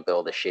 I'm not going to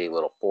build a shitty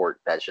little fort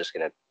that's just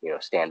going to,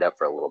 stand up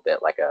for a little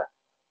bit, like a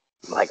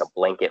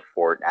blanket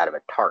fort out of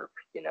a tarp.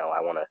 I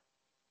want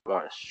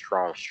a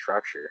strong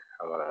structure.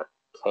 I want to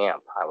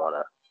camp. I want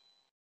to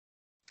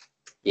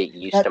get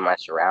used to my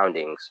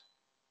surroundings.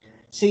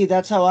 See,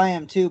 that's how I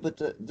am too, but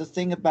the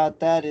thing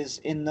about that is,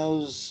 in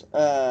those,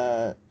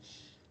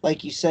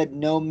 like you said,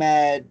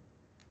 nomad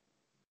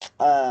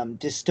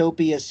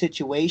dystopia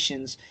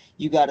situations,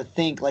 you got to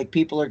think, like,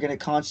 people are going to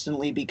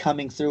constantly be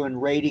coming through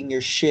and raiding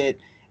your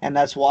shit, and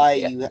that's why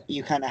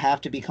you kind of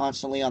have to be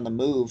constantly on the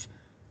move.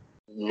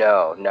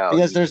 No.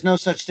 Because there's no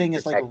such thing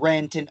as, like,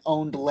 rent and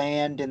owned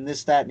land and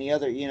this, that, and the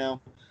other,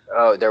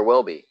 Oh, there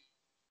will be.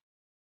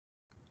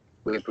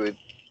 We've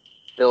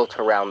built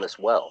around this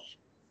well.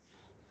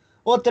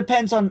 Well, it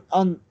depends on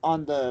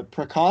the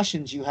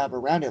precautions you have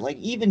around it. Like,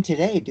 even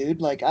today,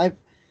 dude, like, I've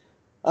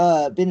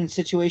been in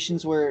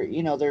situations where,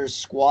 there's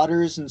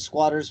squatters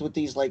with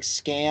these, like,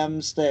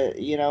 scams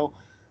that,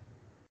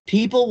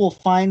 people will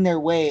find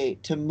their way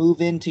to move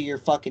into your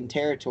fucking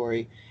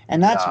territory.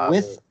 And that's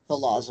with the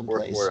laws in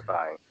place.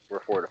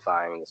 We're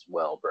fortifying this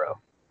well, bro.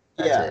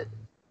 That's it.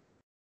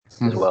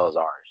 This well is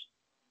ours.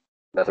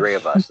 The three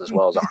of us, this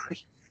well is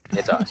ours.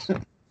 It's us.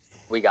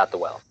 We got the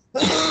well.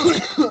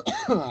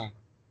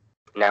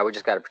 Now we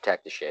just got to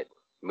protect the shit.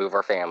 Move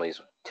our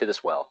families to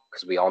this well,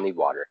 because we all need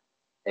water.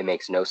 It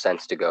makes no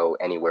sense to go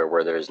anywhere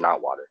where there is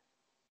not water.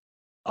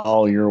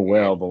 All your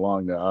well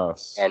belong to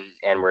us. And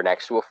we're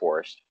next to a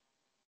forest.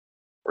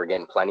 We're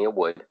getting plenty of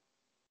wood.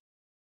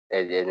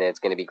 And it's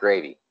going to be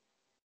gravy.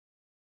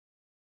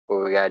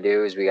 What we got to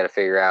do is we got to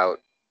figure out,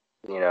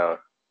 where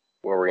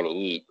we're going to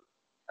eat.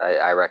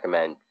 I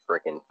recommend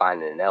freaking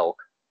finding an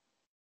elk.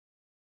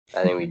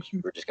 I think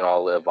we're just going to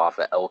all live off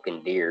of elk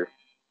and deer.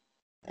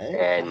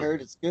 Hey, I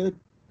heard it's good.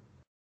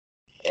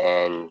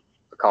 And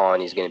the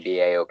colony's going to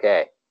be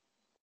A-okay.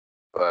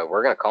 But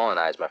we're going to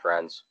colonize, my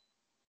friends.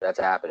 That's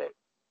happening.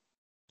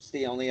 It's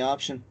the only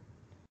option.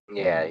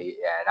 Yeah,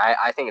 and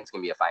I think it's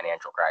going to be a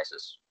financial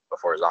crisis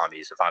before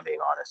zombies, if I'm being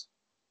honest.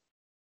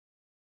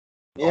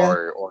 Yeah.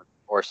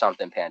 Or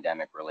something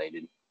pandemic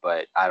related,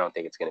 but I don't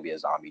think it's going to be a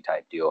zombie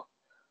type deal.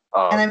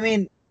 And I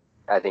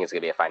think it's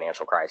going to be a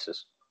financial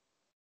crisis.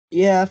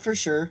 Yeah, for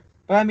sure.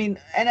 But I mean,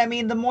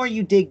 the more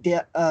you dig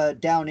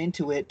down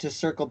into it, to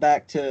circle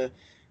back to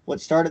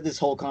what started this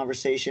whole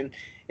conversation,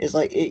 is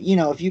like,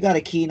 if you got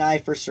a keen eye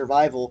for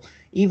survival,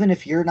 even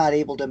if you're not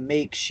able to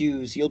make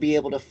shoes, you'll be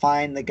able to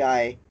find the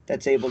guy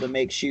that's able to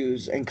make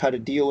shoes and cut a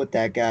deal with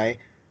that guy.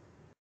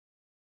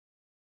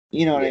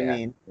 You know what I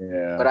mean?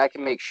 Yeah. But I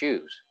can make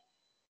shoes.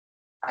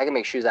 I can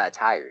make shoes out of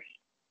tires.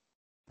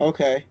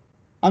 Okay.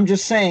 I'm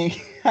just saying,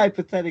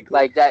 hypothetically.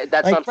 Like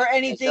that's like for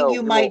anything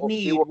you might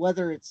need,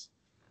 whether it's...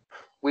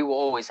 We will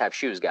always have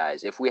shoes,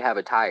 guys. If we have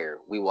a tire,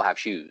 we will have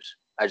shoes.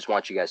 I just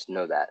want you guys to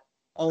know that.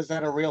 Oh, is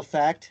that a real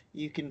fact?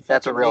 You can...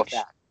 That's a real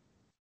fact.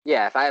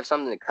 Yeah, if I have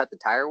something to cut the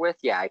tire with,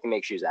 yeah, I can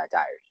make shoes out of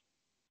tires.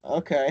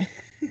 Okay.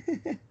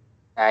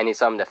 I need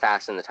something to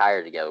fasten the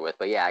tire together with,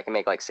 but yeah, I can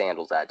make like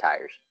sandals out of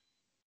tires.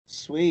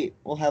 Sweet.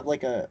 We'll have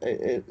like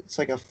it's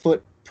like a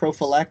foot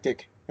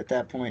prophylactic at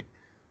that point.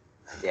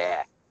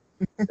 Yeah.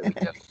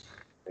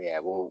 Yeah,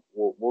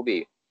 we'll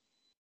be.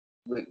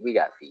 We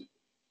got feet.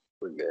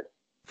 We're good.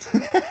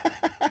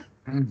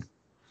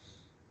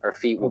 Our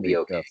feet will be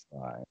okay.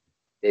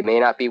 They may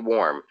not be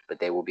warm, but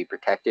they will be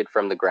protected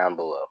from the ground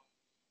below.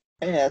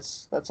 Hey,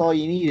 that's all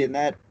you need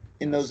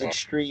in those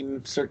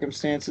extreme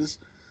circumstances.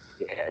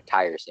 Yeah,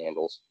 tire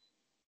sandals.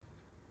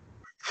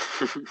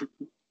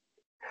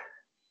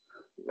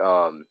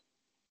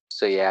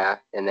 So yeah,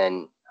 and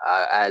then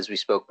as we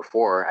spoke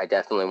before, I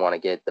definitely want to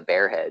get the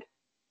bear head.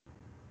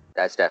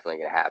 That's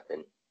definitely gonna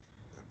happen.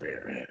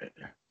 Bear head.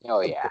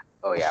 Oh yeah.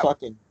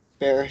 Fucking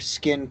bear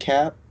skin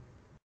cap.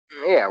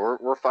 Yeah,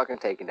 we're fucking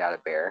taking down a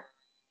bear.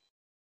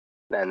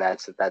 And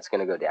that's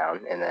gonna go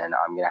down, and then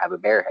I'm gonna have a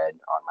bear head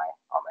on my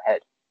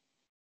head,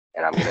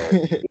 and I'm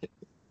gonna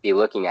be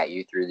looking at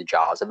you through the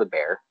jaws of a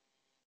bear,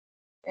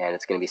 and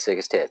it's gonna be sick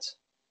as tits.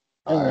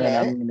 And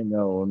then I'm gonna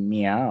go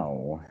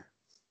meow.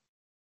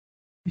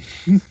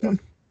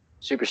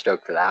 Super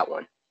stoked for that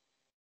one.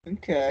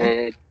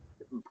 Okay.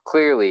 And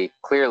clearly,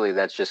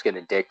 that's just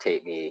gonna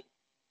dictate me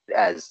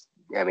as.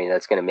 I mean,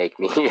 that's gonna make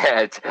me.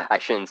 I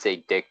shouldn't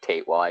say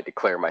dictate while I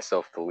declare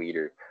myself the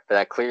leader. But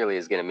that clearly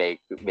is going to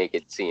make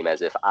it seem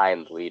as if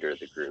I'm the leader of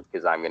the group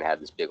because I'm going to have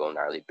this big old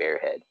gnarly bear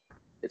head.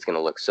 It's going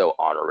to look so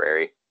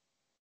honorary.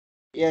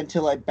 Yeah,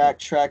 until I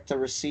backtrack the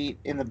receipt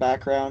in the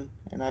background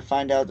and I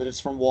find out that it's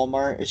from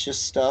Walmart. It's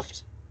just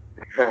stuffed.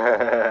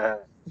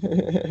 So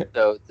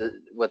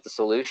what the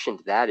solution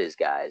to that is,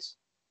 guys,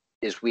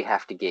 is we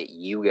have to get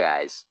you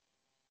guys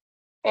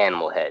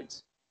animal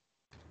heads.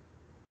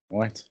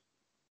 What?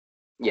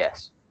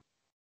 Yes.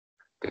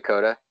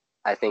 Dakota,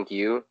 I think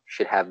you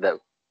should have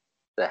the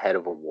head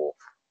of a wolf.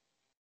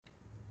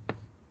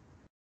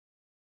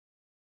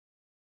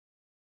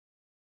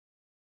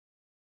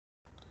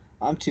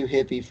 I'm too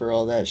hippie for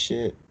all that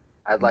shit.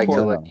 I'd like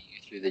to look at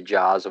you through the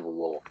jaws of a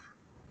wolf.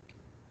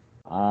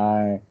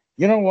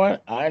 You know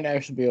what? I'd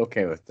actually be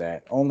okay with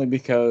that. Only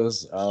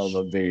because of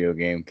a video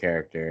game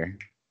character.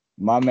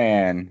 My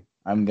man,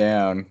 I'm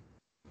down.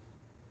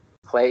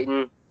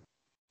 Clayton,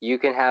 you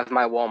can have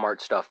my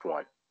Walmart stuffed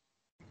one.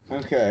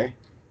 Okay.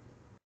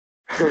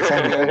 Since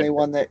I'm the only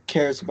one that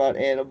cares about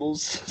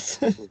animals.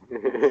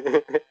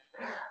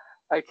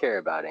 I care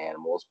about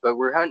animals, but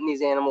we're hunting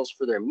these animals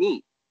for their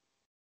meat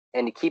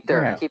and to keep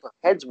our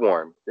heads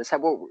warm. This is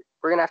what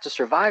we're gonna have to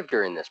survive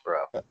during this,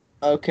 bro.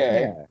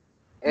 Okay. Yeah.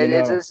 And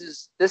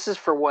this is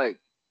for what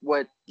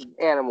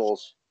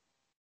animals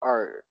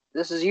are.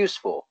 This is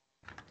useful.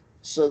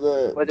 So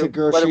the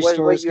grocery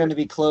store is going to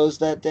be closed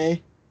that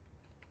day?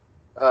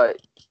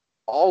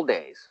 All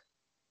days.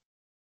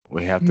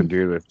 We have to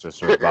do this to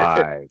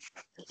survive.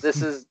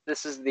 This is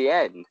the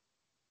end.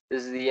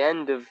 This is the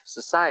end of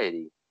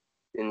society,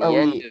 and the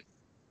end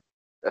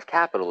of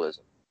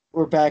capitalism.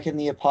 We're back in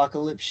the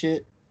apocalypse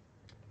shit.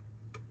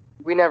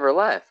 We never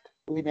left.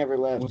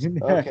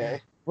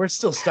 Okay. We're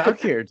still stuck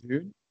here,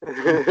 dude.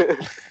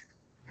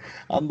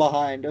 I'm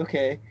behind.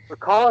 Okay. We're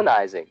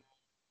colonizing.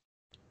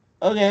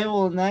 Okay,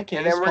 well in that case,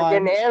 and then we're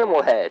getting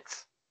animal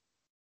heads.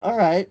 All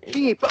right.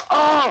 Keep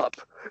up.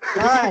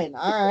 Fine.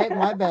 All right.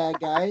 My bad,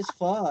 guys.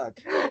 Fuck.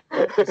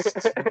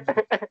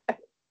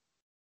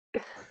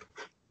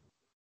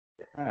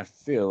 I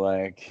feel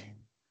like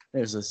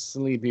there's a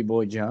Sleepy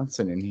Boy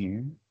Johnson in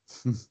here.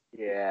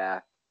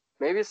 Yeah.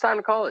 Maybe it's time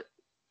to call it.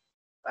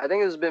 I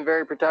think this has been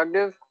very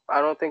productive.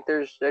 I don't think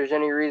there's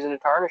any reason to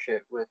tarnish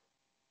it with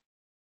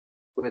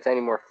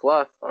any more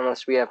fluff,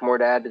 unless we have more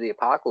to add to the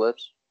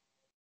apocalypse.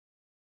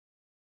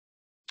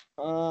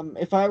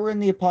 If I were in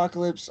the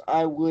apocalypse,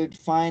 I would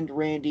find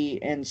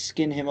Randy and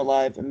skin him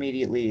alive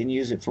immediately and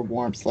use it for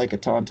warmth like a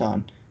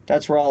tauntaun.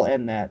 That's where I'll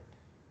end that.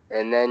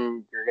 And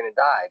then you're gonna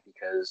die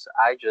because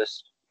I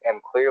just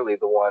am clearly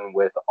the one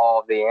with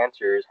all the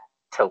answers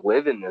to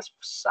live in this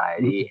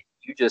society.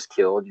 You just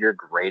killed your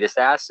greatest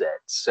asset,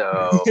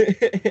 so you're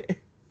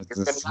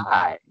gonna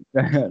die.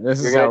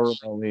 This is how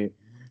remotely.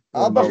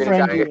 I'll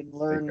befriend you and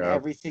learn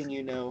everything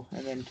you know,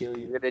 and then kill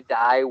you. You're gonna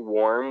die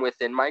warm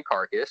within my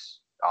carcass.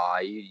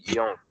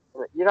 You're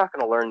not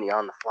gonna learn the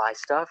on-the-fly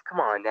stuff. Come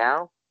on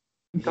now,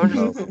 don't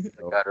just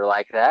the gutter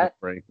like that.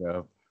 Break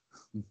up.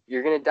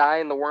 You're gonna die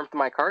in the warmth of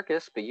my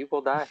carcass, but you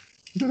will die.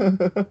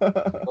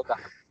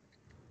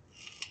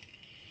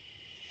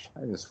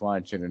 I just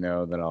want you to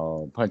know that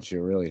I'll punch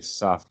you really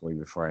softly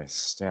before I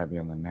stab you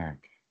in the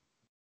neck.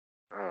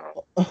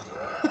 Oh.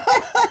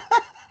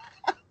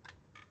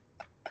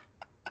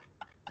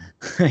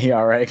 You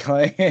all right,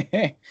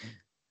 Clay?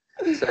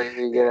 So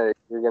you're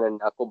gonna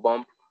knuckle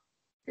bump.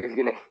 You're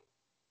gonna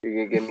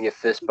give me a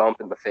fist bump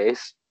in the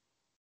face.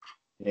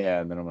 Yeah,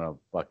 and then I'm gonna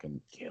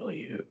fucking kill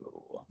you.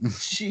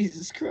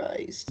 Jesus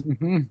Christ.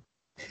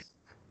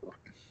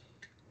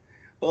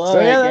 Well,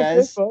 so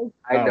guys.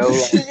 I know.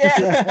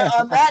 Yeah,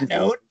 on that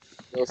note,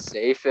 feel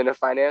safe in a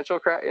financial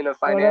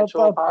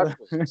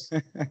apocalypse.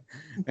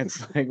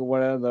 It's like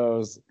one of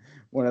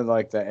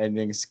the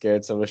ending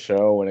skits of a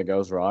show when it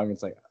goes wrong.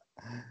 It's like.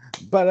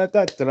 Well,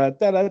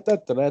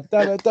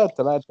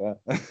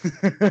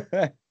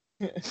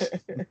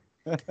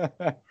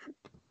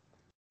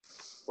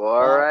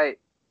 all right.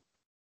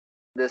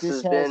 This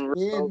has been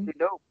remotely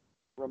dope.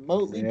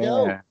 Remotely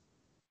dope.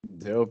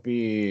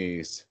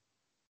 Dopies.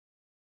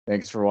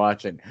 Thanks for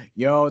watching.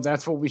 Yo,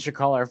 that's what we should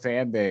call our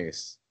fan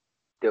base.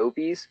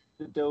 Dopies?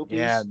 The Dopies?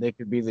 Yeah, they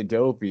could be the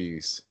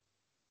Dopies.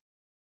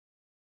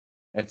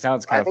 It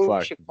sounds kind of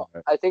fucked.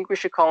 I think we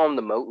should call them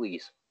the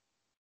Motleys.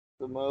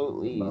 The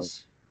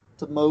Motleys.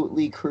 The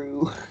Motley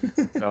crew.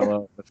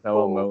 the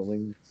fellow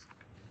Motleys.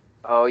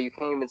 Oh, you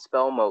can't even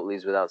spell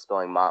Motleys without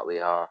spelling Motley,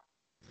 huh?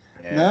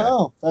 Yeah.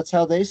 No, that's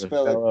how they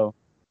spell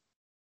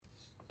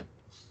it.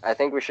 I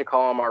think we should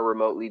call them our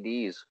remotely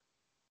D's.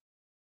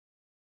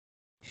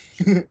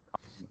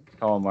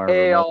 Call them our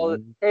hey, all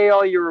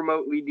you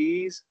remotely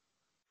D's.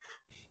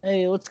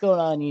 Hey, what's going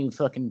on, you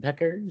fucking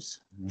peckers?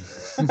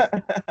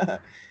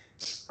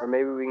 Or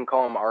maybe we can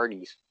call them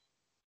Arties.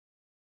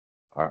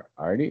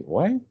 Artie?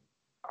 What?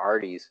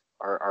 Arties.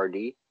 RD.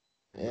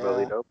 Yeah.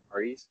 Really dope.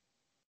 Arties.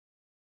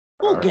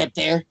 We'll get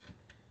there.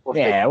 We'll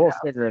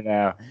figure it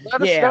out.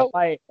 Let us know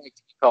what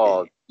it's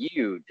called.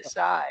 You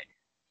decide.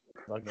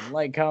 Fucking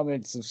like,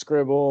 comment,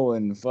 subscribe,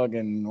 and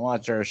fucking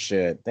watch our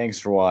shit. Thanks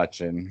for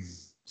watching.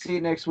 See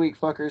you next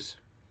week, fuckers.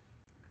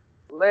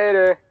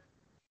 Later.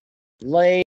 Later.